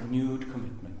a renewed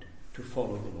commitment to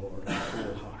follow the Lord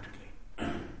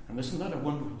wholeheartedly. And isn't that a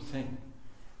wonderful thing?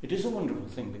 It is a wonderful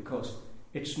thing, because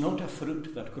it's not a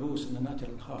fruit that grows in the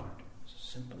natural heart. It's as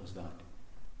simple as that.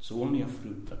 It's only a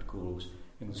fruit that grows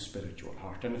in the spiritual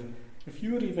heart. And if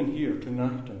you're even here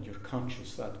tonight and you're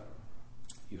conscious that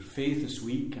your faith is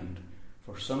weak, and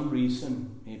for some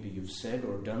reason maybe you've said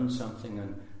or done something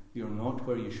and you're not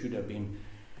where you should have been,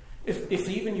 if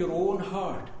even your own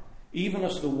heart, even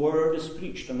as the word is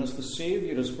preached and as the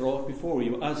Saviour is brought before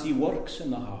you, as he works in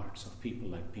the hearts of people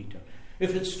like Peter,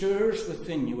 if it stirs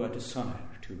within you a desire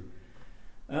to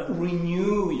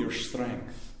renew your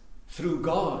strength through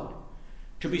God,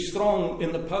 to be strong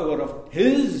in the power of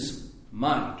his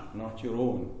might, not your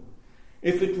own,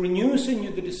 if it renews in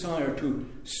you the desire to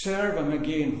serve him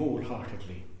again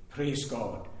wholeheartedly, praise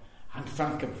God and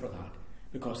thank him for that,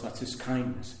 because that's his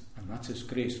kindness and that's his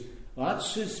grace.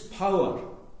 That's his power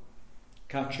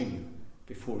catching you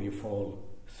before you fall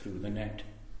through the net.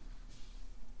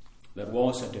 There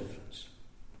was a difference.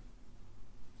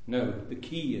 Now, the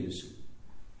key is,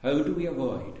 how do we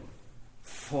avoid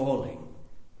falling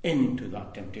into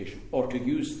that temptation? Or to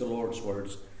use the Lord's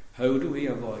words, how do we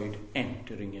avoid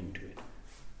entering into it?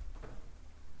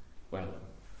 Well,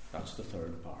 that's the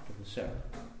third part of the sermon.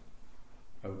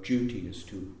 Our duty is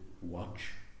to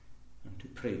watch and to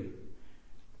pray.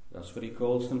 That's what he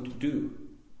calls them to do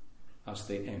as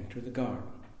they enter the garden.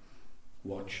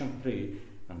 Watch and pray,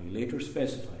 and he later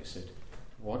specifies it.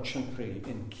 Watch and pray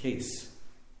in case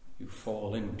you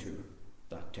fall into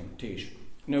that temptation.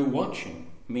 Now, watching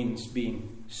means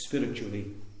being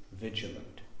spiritually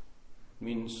vigilant. It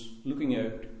means looking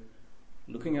out,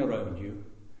 looking around you,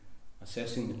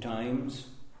 assessing the times,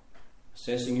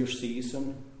 assessing your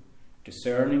season,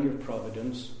 discerning your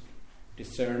providence,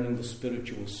 discerning the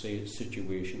spiritual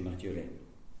situation that you're in.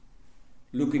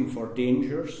 Looking for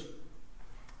dangers,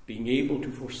 being able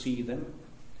to foresee them,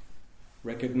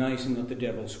 recognizing that the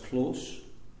devil's close,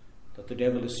 that the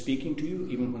devil is speaking to you,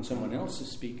 even when someone else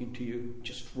is speaking to you,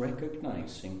 just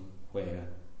recognizing where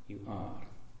you are.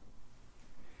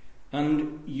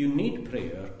 And you need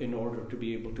prayer in order to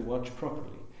be able to watch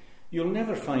properly. You'll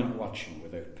never find watching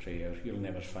without prayer. You'll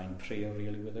never find prayer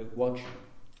really without watching.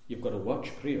 You've got to watch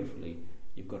prayerfully.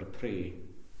 You've got to pray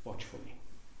watchfully.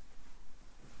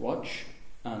 Watch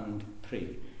and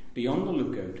pray. Be on the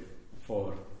lookout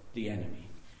for the enemy.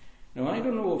 Now, I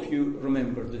don't know if you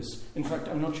remember this. In fact,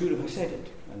 I'm not sure if I said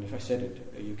it. And if I said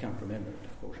it, you can't remember it,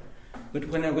 of course. But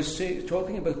when I was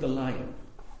talking about the lion,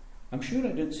 I'm sure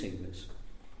I did say this,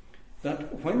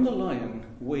 that when the lion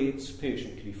waits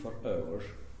patiently for hours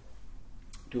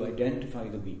to identify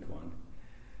the weak one,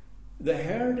 the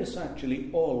herd is actually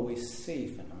always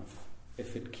safe enough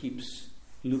if it keeps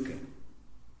looking,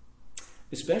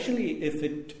 especially if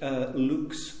it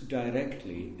looks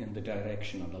directly in the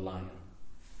direction of the lion.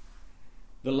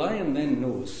 The lion then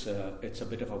knows it's a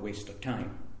bit of a waste of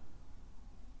time.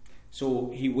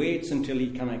 So he waits until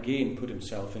he can again put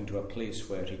himself into a place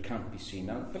where he can't be seen.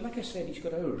 But like I said, he's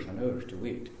got hours and hours to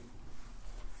wait.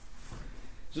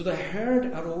 So the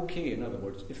herd are okay, in other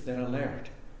words, if they're alert.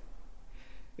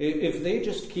 If they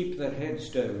just keep their heads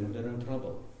down, they're in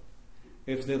trouble.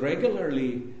 If they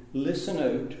regularly listen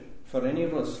out for any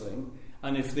rustling,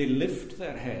 and if they lift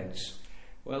their heads,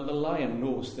 well, the lion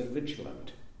knows they're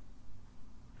vigilant.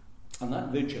 And that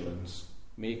vigilance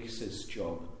makes his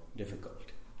job difficult.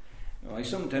 Now, I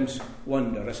sometimes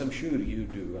wonder, as I'm sure you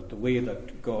do, at the way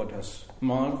that God has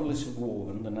marvellously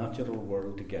woven the natural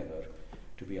world together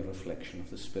to be a reflection of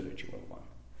the spiritual one.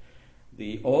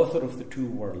 The author of the two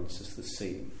worlds is the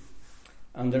same,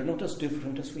 and they're not as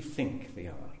different as we think they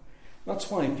are.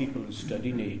 That's why people who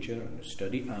study nature and who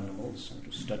study animals and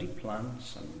who study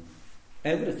plants and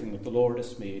everything that the Lord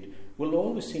has made will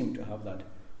always seem to have that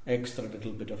extra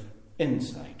little bit of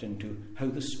insight into how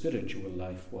the spiritual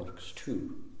life works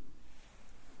too.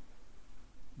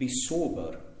 Be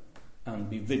sober and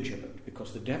be vigilant,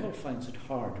 because the devil finds it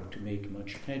harder to make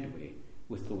much headway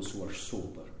with those who are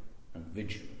sober and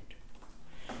vigilant.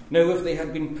 Now, if they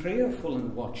had been prayerful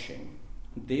and watching,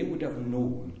 they would have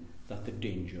known that the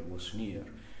danger was near.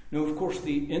 Now, of course,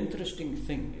 the interesting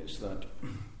thing is that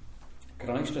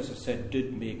Christ, as I said,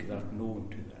 did make that known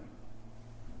to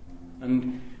them.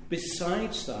 And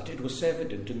besides that, it was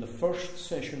evident in the first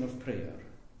session of prayer.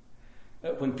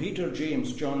 When Peter,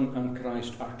 James, John and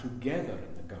Christ are together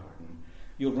in the garden,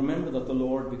 you'll remember that the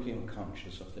Lord became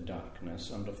conscious of the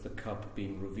darkness and of the cup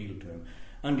being revealed to him.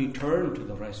 And he turned to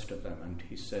the rest of them and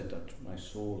he said that my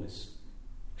soul is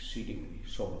exceedingly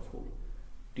sorrowful,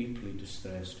 deeply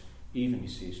distressed, even, he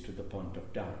says, to the point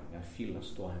of dying. I feel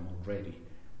as though I am already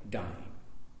dying.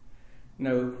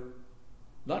 Now,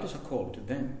 that is a call to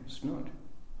them, it's not.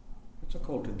 It's a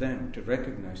call to them to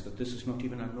recognize that this is not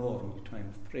even a normal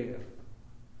time of prayer.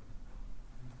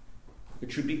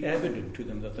 It should be evident to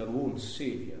them that their own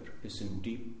Saviour is in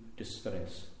deep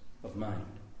distress of mind.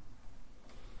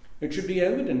 It should be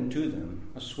evident to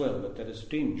them as well that there is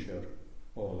danger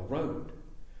all around.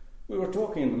 We were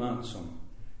talking in the manse on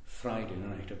Friday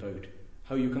night about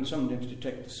how you can sometimes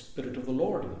detect the Spirit of the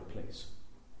Lord in a place.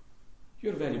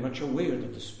 You're very much aware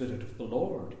that the Spirit of the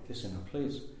Lord is in a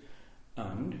place.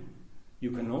 And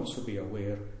you can also be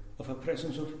aware of a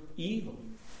presence of evil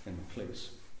in a place.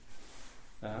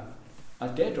 A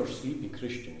dead or sleepy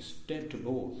Christian is dead to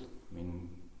both. I mean,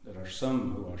 there are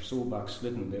some who are so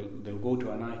backslidden they'll go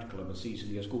to a nightclub as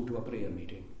easily as go to a prayer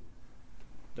meeting.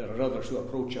 There are others who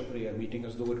approach a prayer meeting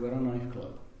as though it were a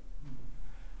nightclub.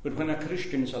 But when a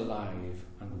Christian is alive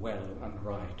and well and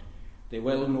right, they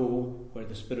well know where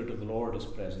the Spirit of the Lord is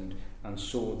present, and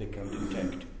so they can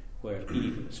detect where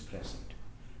evil is present.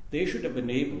 They should have been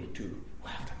able to,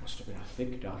 well, there must have been a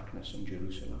thick darkness in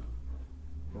Jerusalem.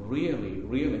 Really,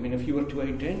 really. I mean, if you were to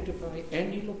identify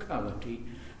any locality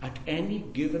at any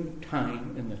given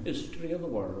time in the history of the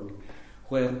world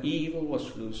where evil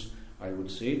was loose, I would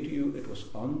say to you it was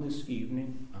on this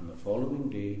evening and the following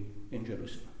day in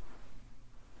Jerusalem.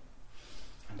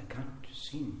 And they can't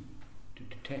seem to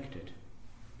detect it.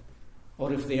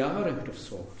 Or if they are out of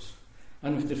sorts,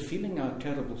 and if they're feeling a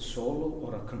terrible sorrow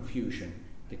or a confusion,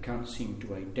 they can't seem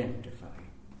to identify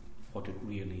what it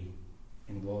really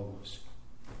involves.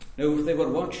 Now, if they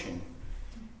were watching,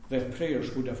 their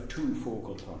prayers would have two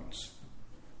focal points.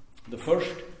 The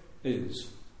first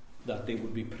is that they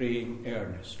would be praying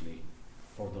earnestly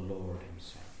for the Lord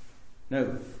himself.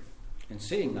 Now, in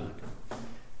saying that,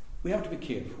 we have to be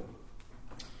careful.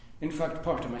 In fact,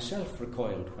 part of myself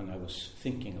recoiled when I was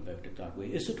thinking about it that way.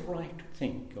 Is it right to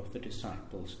think of the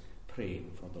disciples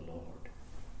praying for the Lord?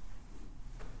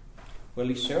 Well,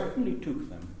 he certainly took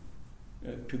them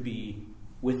to be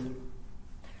with him.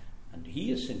 And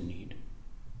he is in need.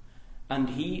 And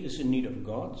he is in need of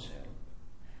God's help.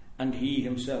 And he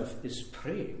himself is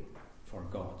praying for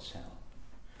God's help.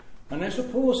 And I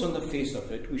suppose on the face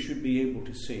of it, we should be able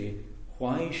to say,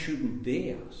 why shouldn't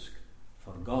they ask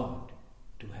for God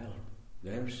to help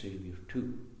their Saviour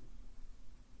too?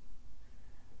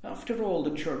 After all,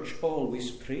 the church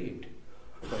always prayed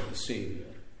for the Saviour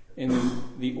in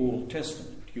the Old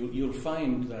Testament. You'll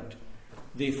find that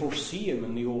they foresee him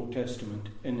in the Old Testament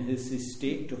in his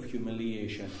estate of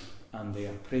humiliation, and they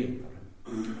are praying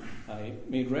for him. I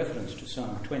made reference to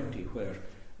Psalm 20, where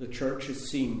the church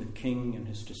is seeing the king in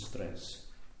his distress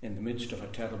in the midst of a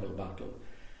terrible battle,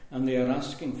 and they are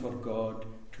asking for God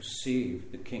to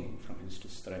save the king from his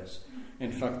distress.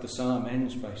 In fact, the psalm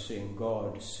ends by saying,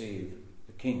 God save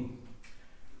the king.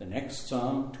 The next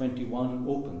psalm, 21,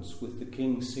 opens with the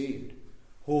king saved.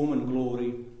 home in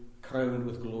glory, crowned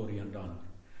with glory and honour.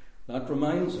 That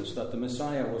reminds us that the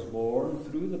Messiah was born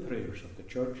through the prayers of the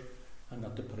church, and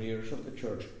that the prayers of the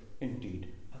church indeed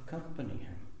accompany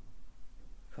him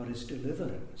for his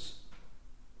deliverance,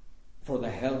 for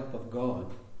the help of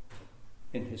God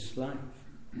in his life.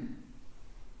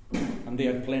 And they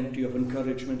had plenty of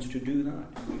encouragements to do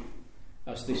that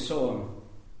as they saw him.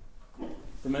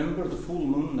 Remember the full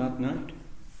moon that night?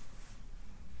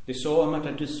 They saw him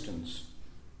at a distance,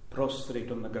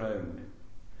 prostrate on the ground.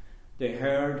 They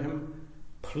heard him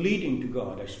pleading to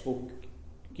God. I spoke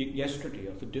yesterday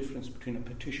of the difference between a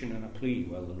petition and a plea.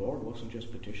 Well, the Lord wasn't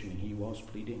just petitioning, he was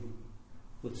pleading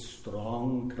with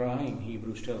strong crying,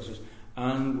 Hebrews tells us,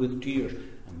 and with tears.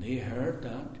 And they heard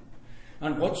that.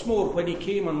 And what's more, when he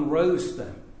came and roused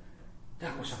them,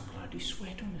 there was a bloody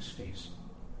sweat on his face.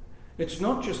 It's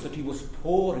not just that he was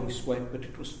pouring sweat, but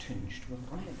it was tinged with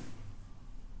red.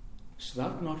 Is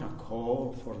that not a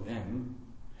call for them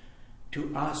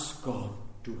to ask God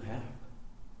to help?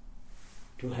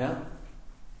 To help.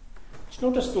 It's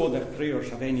not as though their prayers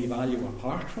have any value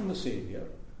apart from the Saviour,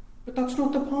 but that's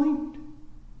not the point.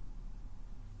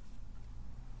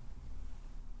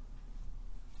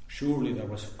 Surely there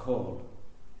was a call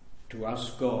to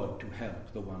ask God to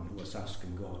help the one who was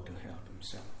asking God to help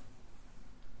himself.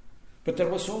 But there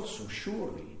was also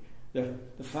surely the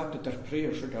fact that their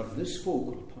prayer should have this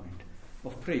focal point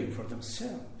of praying for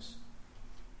themselves.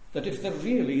 That if there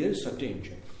really is a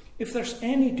danger, if there's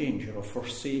any danger of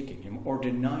forsaking him or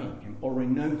denying him or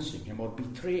renouncing him or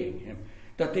betraying him,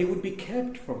 that they would be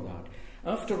kept from that.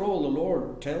 After all, the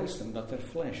Lord tells them that their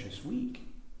flesh is weak.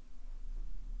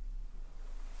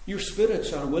 Your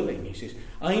spirits are willing, he says.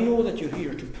 I know that you're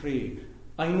here to pray.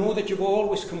 I know that you've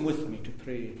always come with me to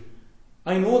pray.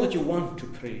 I know that you want to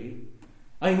pray.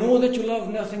 I know that you love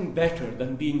nothing better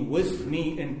than being with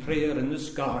me in prayer in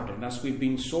this garden, as we've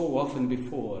been so often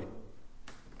before.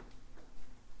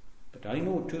 But I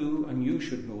know too, and you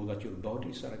should know, that your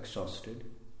bodies are exhausted.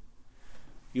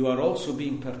 You are also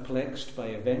being perplexed by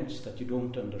events that you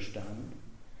don't understand,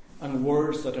 and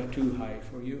words that are too high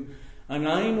for you. And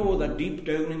I know that deep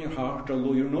down in your heart,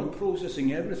 although you're not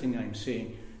processing everything I'm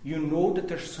saying, you know that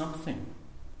there's something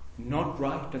not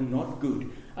right and not good,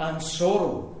 and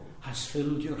sorrow has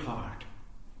filled your heart.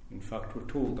 In fact, we're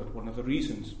told that one of the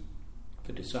reasons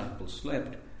the disciples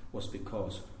slept was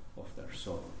because of their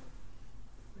sorrow.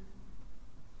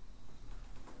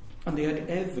 And they had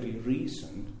every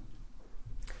reason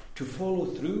to follow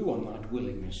through on that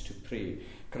willingness to pray.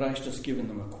 Christ has given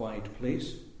them a quiet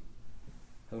place.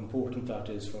 How important that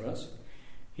is for us.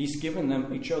 He's given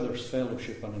them each other's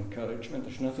fellowship and encouragement.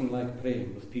 There's nothing like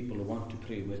praying with people who want to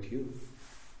pray with you.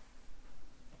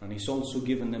 And he's also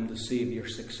given them the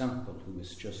Saviour's example, who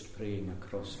is just praying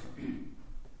across from him.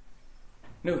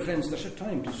 Now, friends, there's a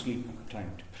time to sleep and a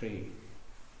time to pray.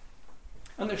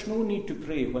 And there's no need to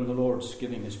pray when the Lord's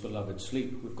giving his beloved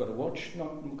sleep. We've got to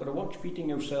watch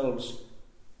beating ourselves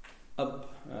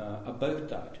up about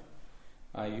that.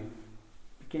 I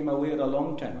became aware a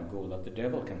long time ago that the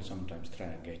devil can sometimes try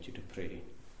and get you to pray.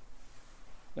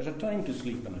 There's a time to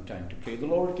sleep and a time to pray. The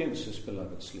Lord gives his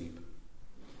beloved sleep.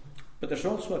 But there's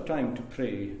also a time to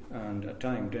pray and a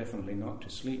time definitely not to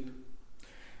sleep.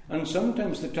 And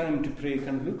sometimes the time to pray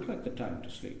can look like the time to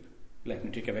sleep. Let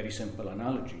me take a very simple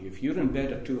analogy. If you're in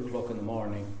bed at 2 o'clock in the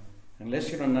morning,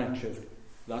 unless you're on night shift,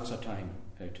 that's a time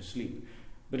to sleep.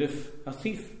 But if a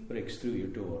thief breaks through your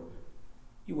door,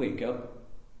 you wake up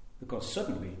because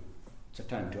suddenly it's a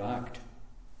time to act.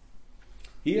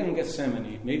 Here in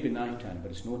Gethsemane, it may be night time, but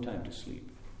it's no time to sleep.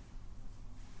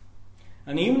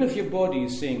 And even if your body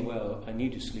is saying, well, I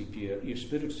need to sleep here, your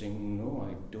spirit's saying, no,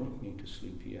 I don't need to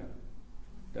sleep here.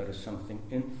 There is something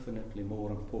infinitely more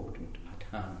important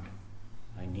at hand.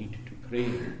 I need to pray.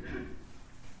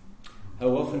 How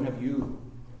often have you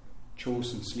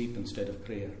chosen sleep instead of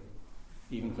prayer?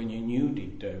 Even when you knew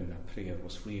deep down that prayer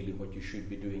was really what you should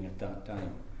be doing at that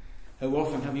time. How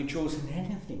often have you chosen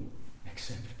anything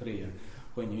except prayer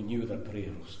when you knew that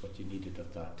prayer was what you needed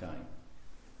at that time?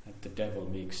 That the devil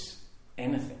makes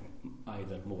anything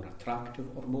either more attractive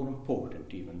or more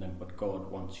important even than what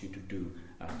God wants you to do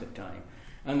at the time.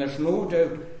 And there's no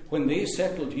doubt when they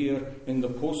settled here in the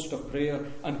post of prayer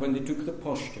and when they took the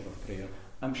posture of prayer,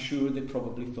 I'm sure they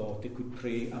probably thought they could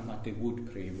pray and that they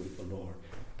would pray with the Lord.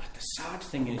 But the sad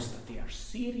thing is that they are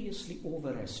seriously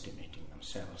overestimating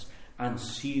themselves and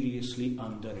seriously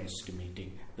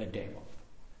underestimating the devil.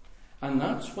 And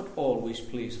that's what always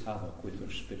plays havoc with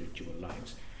their spiritual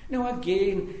lives. Now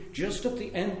again, just at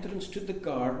the entrance to the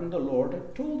garden, the Lord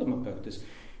had told them about this.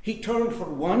 He turned for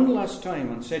one last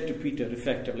time and said to Peter,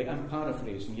 effectively, I'm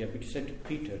paraphrasing here, but he said to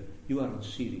Peter, you are in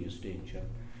serious danger.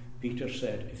 Peter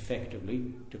said,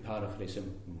 effectively, to paraphrase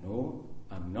him, no,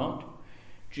 I'm not.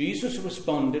 Jesus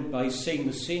responded by saying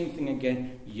the same thing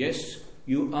again. Yes,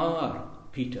 you are,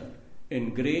 Peter,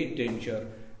 in great danger.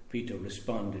 Peter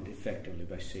responded effectively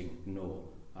by saying, no,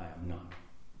 I am not.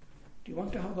 Do you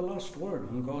want to have the last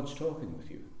word when God's talking with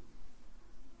you?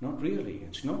 Not really.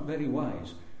 It's not very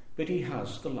wise. But he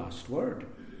has the last word.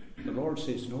 The Lord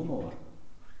says no more.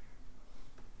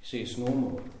 He says no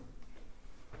more.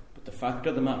 But the fact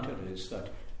of the matter is that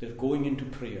they're going into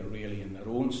prayer really in their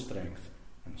own strength.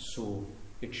 And so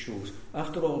it shows.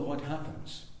 After all, what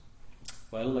happens?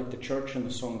 Well, like the church in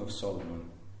the Song of Solomon,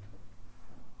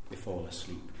 they fall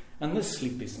asleep. And this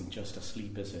sleep isn't just a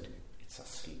sleep, is it? It's a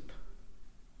sleep.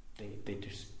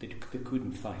 They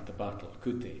couldn't fight the battle,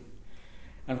 could they?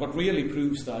 And what really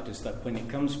proves that is that when he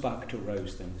comes back to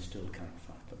rouse them, they still can't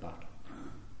fight the battle.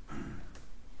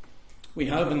 We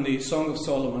have in the Song of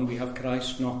Solomon, we have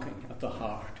Christ knocking at the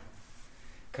heart.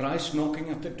 Christ knocking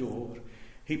at the door.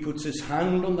 He puts his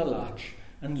hand on the latch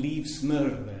and leaves myrrh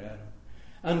there.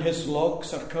 And his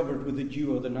locks are covered with the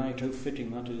dew of the night. How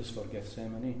fitting that is for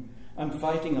Gethsemane. I'm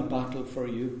fighting a battle for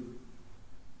you.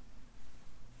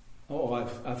 Oh,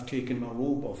 I've taken my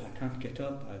robe off. I can't get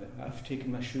up. I've taken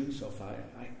my shoes off.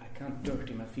 I can't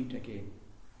dirty my feet again.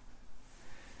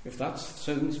 If that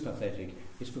sounds pathetic,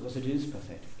 it's because it is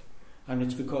pathetic. And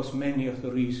it's because many of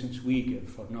the reasons we give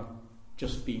for not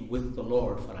just being with the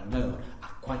Lord for an hour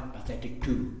are quite pathetic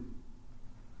too.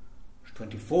 There's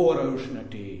 24 hours in a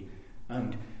day,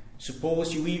 and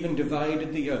suppose you even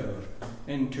divided the hour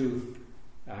into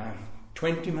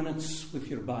 20 minutes with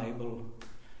your Bible,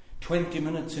 20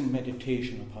 minutes in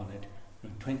meditation upon it,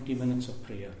 and 20 minutes of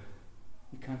prayer.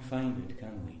 We can't find it,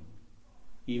 can we?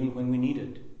 Even when we need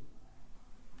it.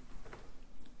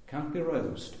 Can't be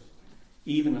roused,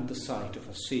 even at the sight of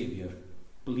a Saviour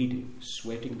bleeding,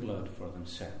 sweating blood for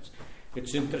themselves.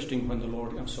 It's interesting when the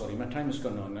Lord... I'm sorry, my time has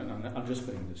gone on, and I'll just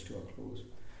bring this to a close.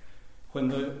 When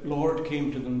the Lord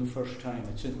came to them the first time,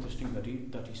 it's interesting that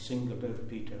he singled out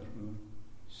Peter,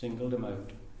 singled him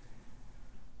out.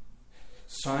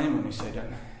 Simon, he said,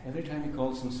 and every time he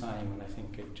calls him Simon, I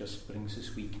think it just brings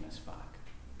his weakness back.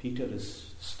 Peter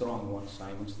is the strong one,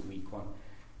 Simon's the weak one.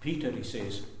 Peter, he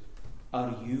says,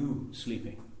 are you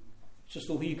sleeping? It's as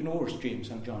though he ignores James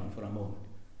and John for a moment.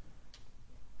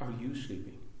 Are you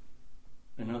sleeping?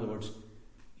 In other words,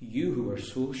 you who are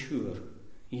so sure,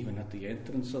 even at the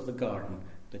entrance of the garden,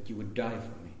 that you would die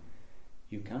for me,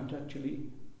 you can't actually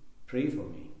pray for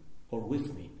me or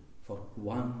with me for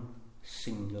one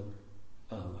single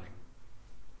hour.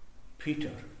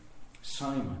 Peter,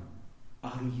 Simon,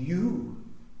 are you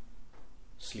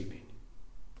sleeping?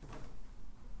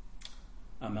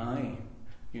 Am I?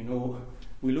 You know,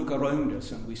 we look around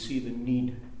us and we see the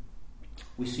need.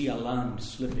 We see a land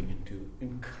slipping into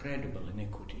incredible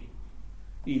iniquity,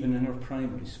 even in our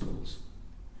primary schools.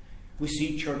 We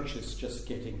see churches just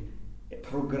getting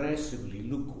progressively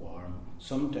lukewarm,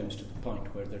 sometimes to the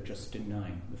point where they're just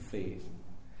denying the faith.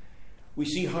 We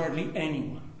see hardly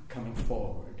anyone coming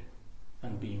forward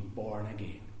and being born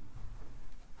again.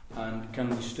 And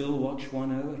can we still watch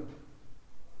 1 hour?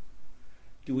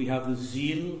 Do we have the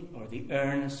zeal or the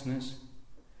earnestness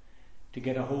to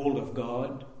get a hold of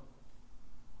God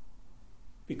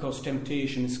because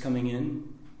temptation is coming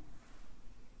in?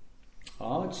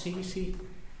 Oh, it's easy,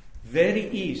 very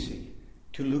easy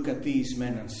to look at these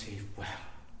men and say, well,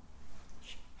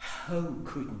 how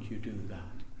couldn't you do that?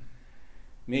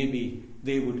 Maybe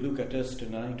they would look at us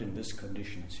tonight in this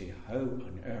condition and say, how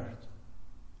on earth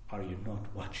are you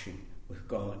not watching with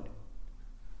God?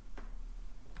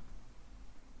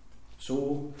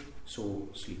 So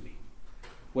sleepy.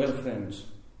 Well, friends,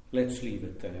 let's leave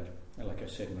it there. Like I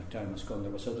said, my time has gone.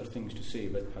 There was other things to say,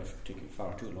 but I've taken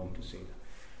far too long to say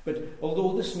that. But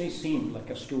although this may seem like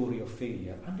a story of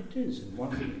failure, and it is in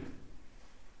one way,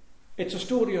 it's a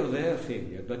story of their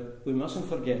failure, but we mustn't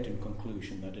forget in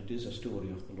conclusion that it is a story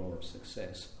of the Lord's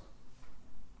success.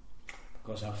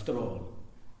 Because after all,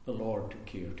 the Lord took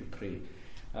care to pray.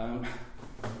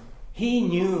 He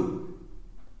knew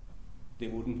they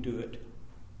wouldn't do it.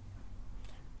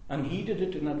 And he did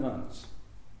it in advance.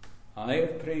 I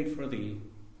have prayed for thee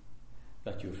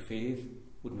that your faith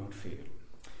would not fail.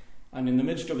 And in the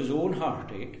midst of his own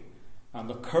heartache and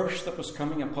the curse that was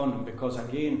coming upon him, because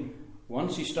again,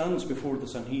 once he stands before the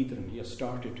Sanhedrin, he has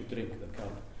started to drink the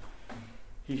cup.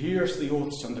 He hears the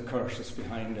oaths and the curses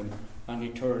behind him, and he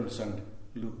turns and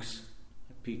looks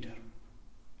at Peter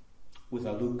with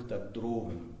a look that drove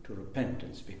him to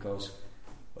repentance, because,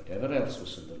 whatever else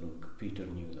was in the Luke, Peter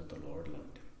knew that the Lord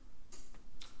loved him.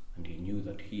 And he knew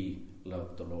that he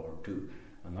loved the Lord too.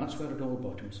 And that's where it all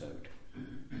bottoms out.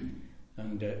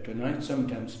 And tonight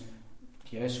sometimes,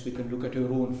 yes, we can look at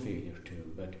our own failure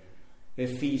too, but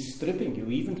if he's stripping you,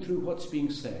 even through what's being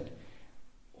said,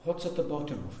 what's at the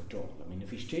bottom of it all? I mean,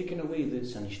 if he's taken away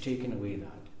this and he's taken away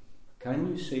that, can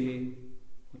you say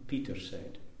what Peter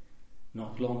said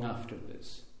not long after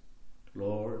this?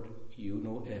 Lord, you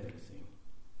know everything,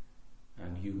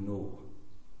 and you know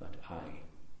that I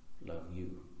love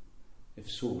you. If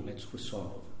so, let's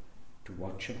resolve to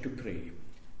watch and to pray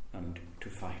and to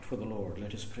fight for the Lord.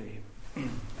 Let us pray.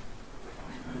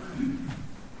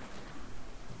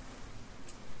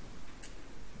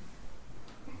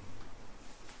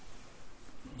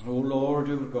 O Lord,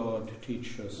 our God,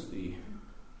 teach us the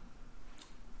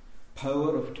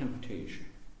power of temptation.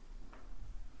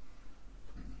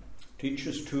 Teach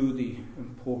us too the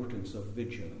importance of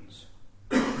vigilance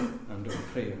and of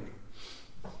prayer,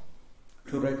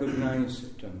 to recognize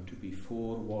it and to be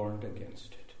forewarned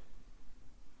against it.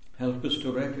 Help us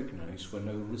to recognize when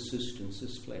our resistance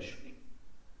is fleshly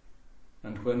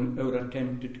and when our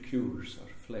attempted cures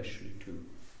are fleshly too.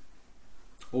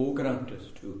 O grant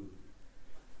us to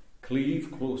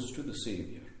cleave close to the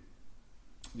Saviour,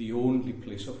 the only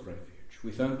place of refuge.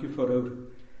 We thank you for our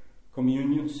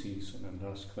communion season and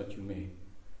ask that you may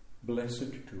bless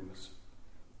it to us.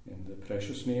 In the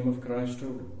precious name of Christ our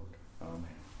Lord.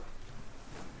 Amen.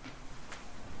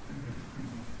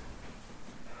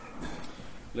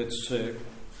 Let's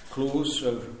close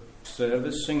our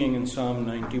service singing in Psalm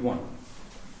 91.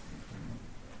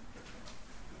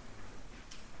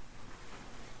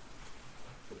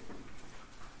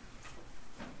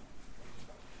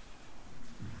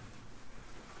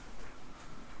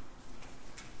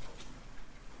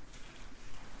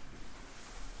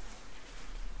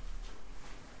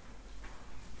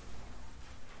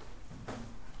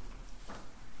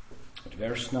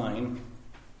 Verse 9,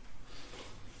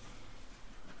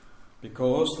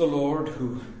 because the Lord,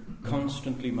 who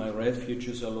constantly my refuge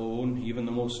is alone, even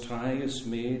the Most High is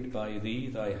made by thee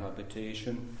thy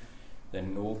habitation,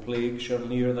 then no plague shall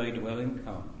near thy dwelling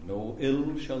come, no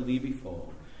ill shall thee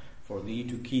befall, for thee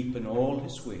to keep in all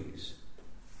his ways.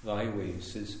 Thy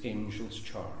ways his angels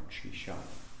charge he shall.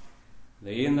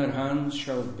 They in their hands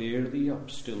shall bear thee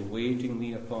up, still waiting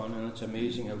thee upon. And it's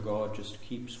amazing how God just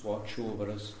keeps watch over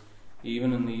us,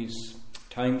 even in these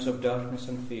times of darkness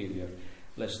and failure,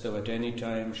 lest thou at any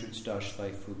time shouldst dash thy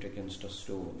foot against a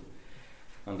stone.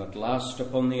 And at last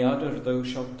upon the adder thou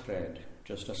shalt tread,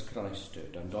 just as Christ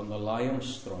did, and on the lion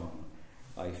strong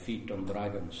thy feet on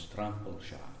dragons trample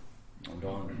shall, and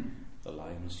on the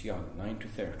lion's young. 9 to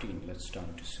 13, let's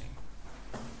stand to sing.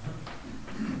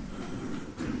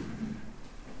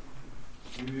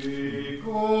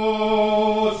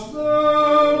 Because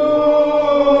the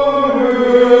Lord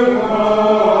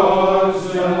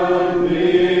has and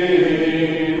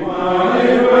be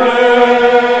my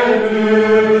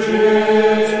refuge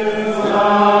is alone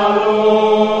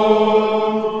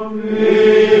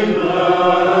in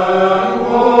the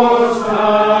Most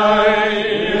High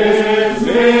is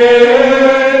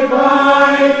made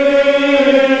by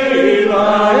thee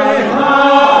thy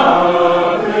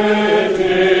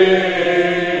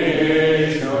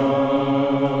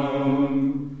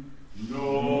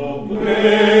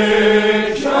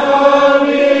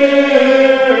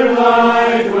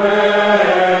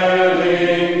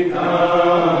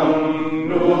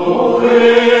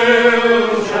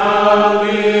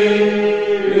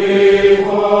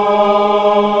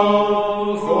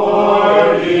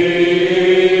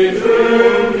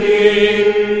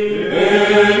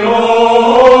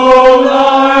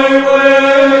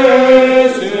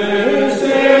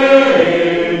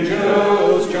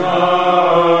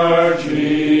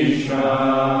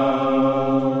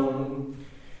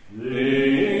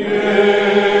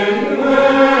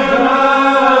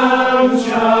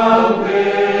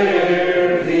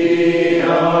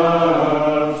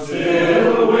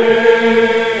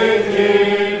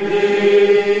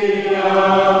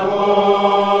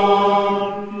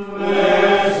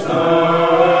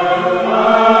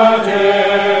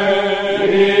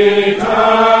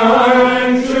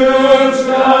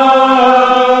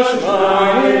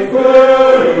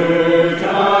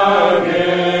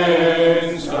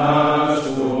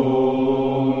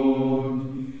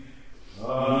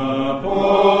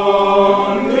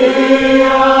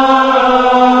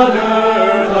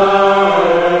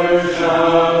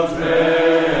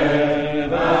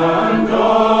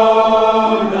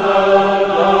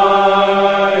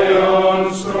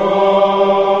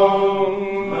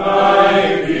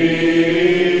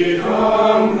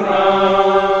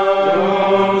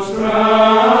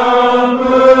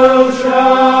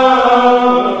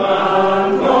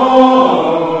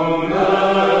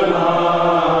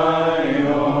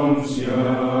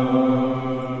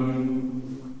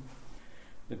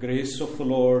The grace of the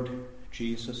Lord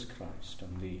Jesus Christ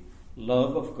and the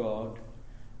love of God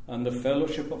and the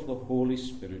fellowship of the Holy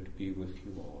Spirit be with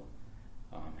you all.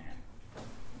 Amen.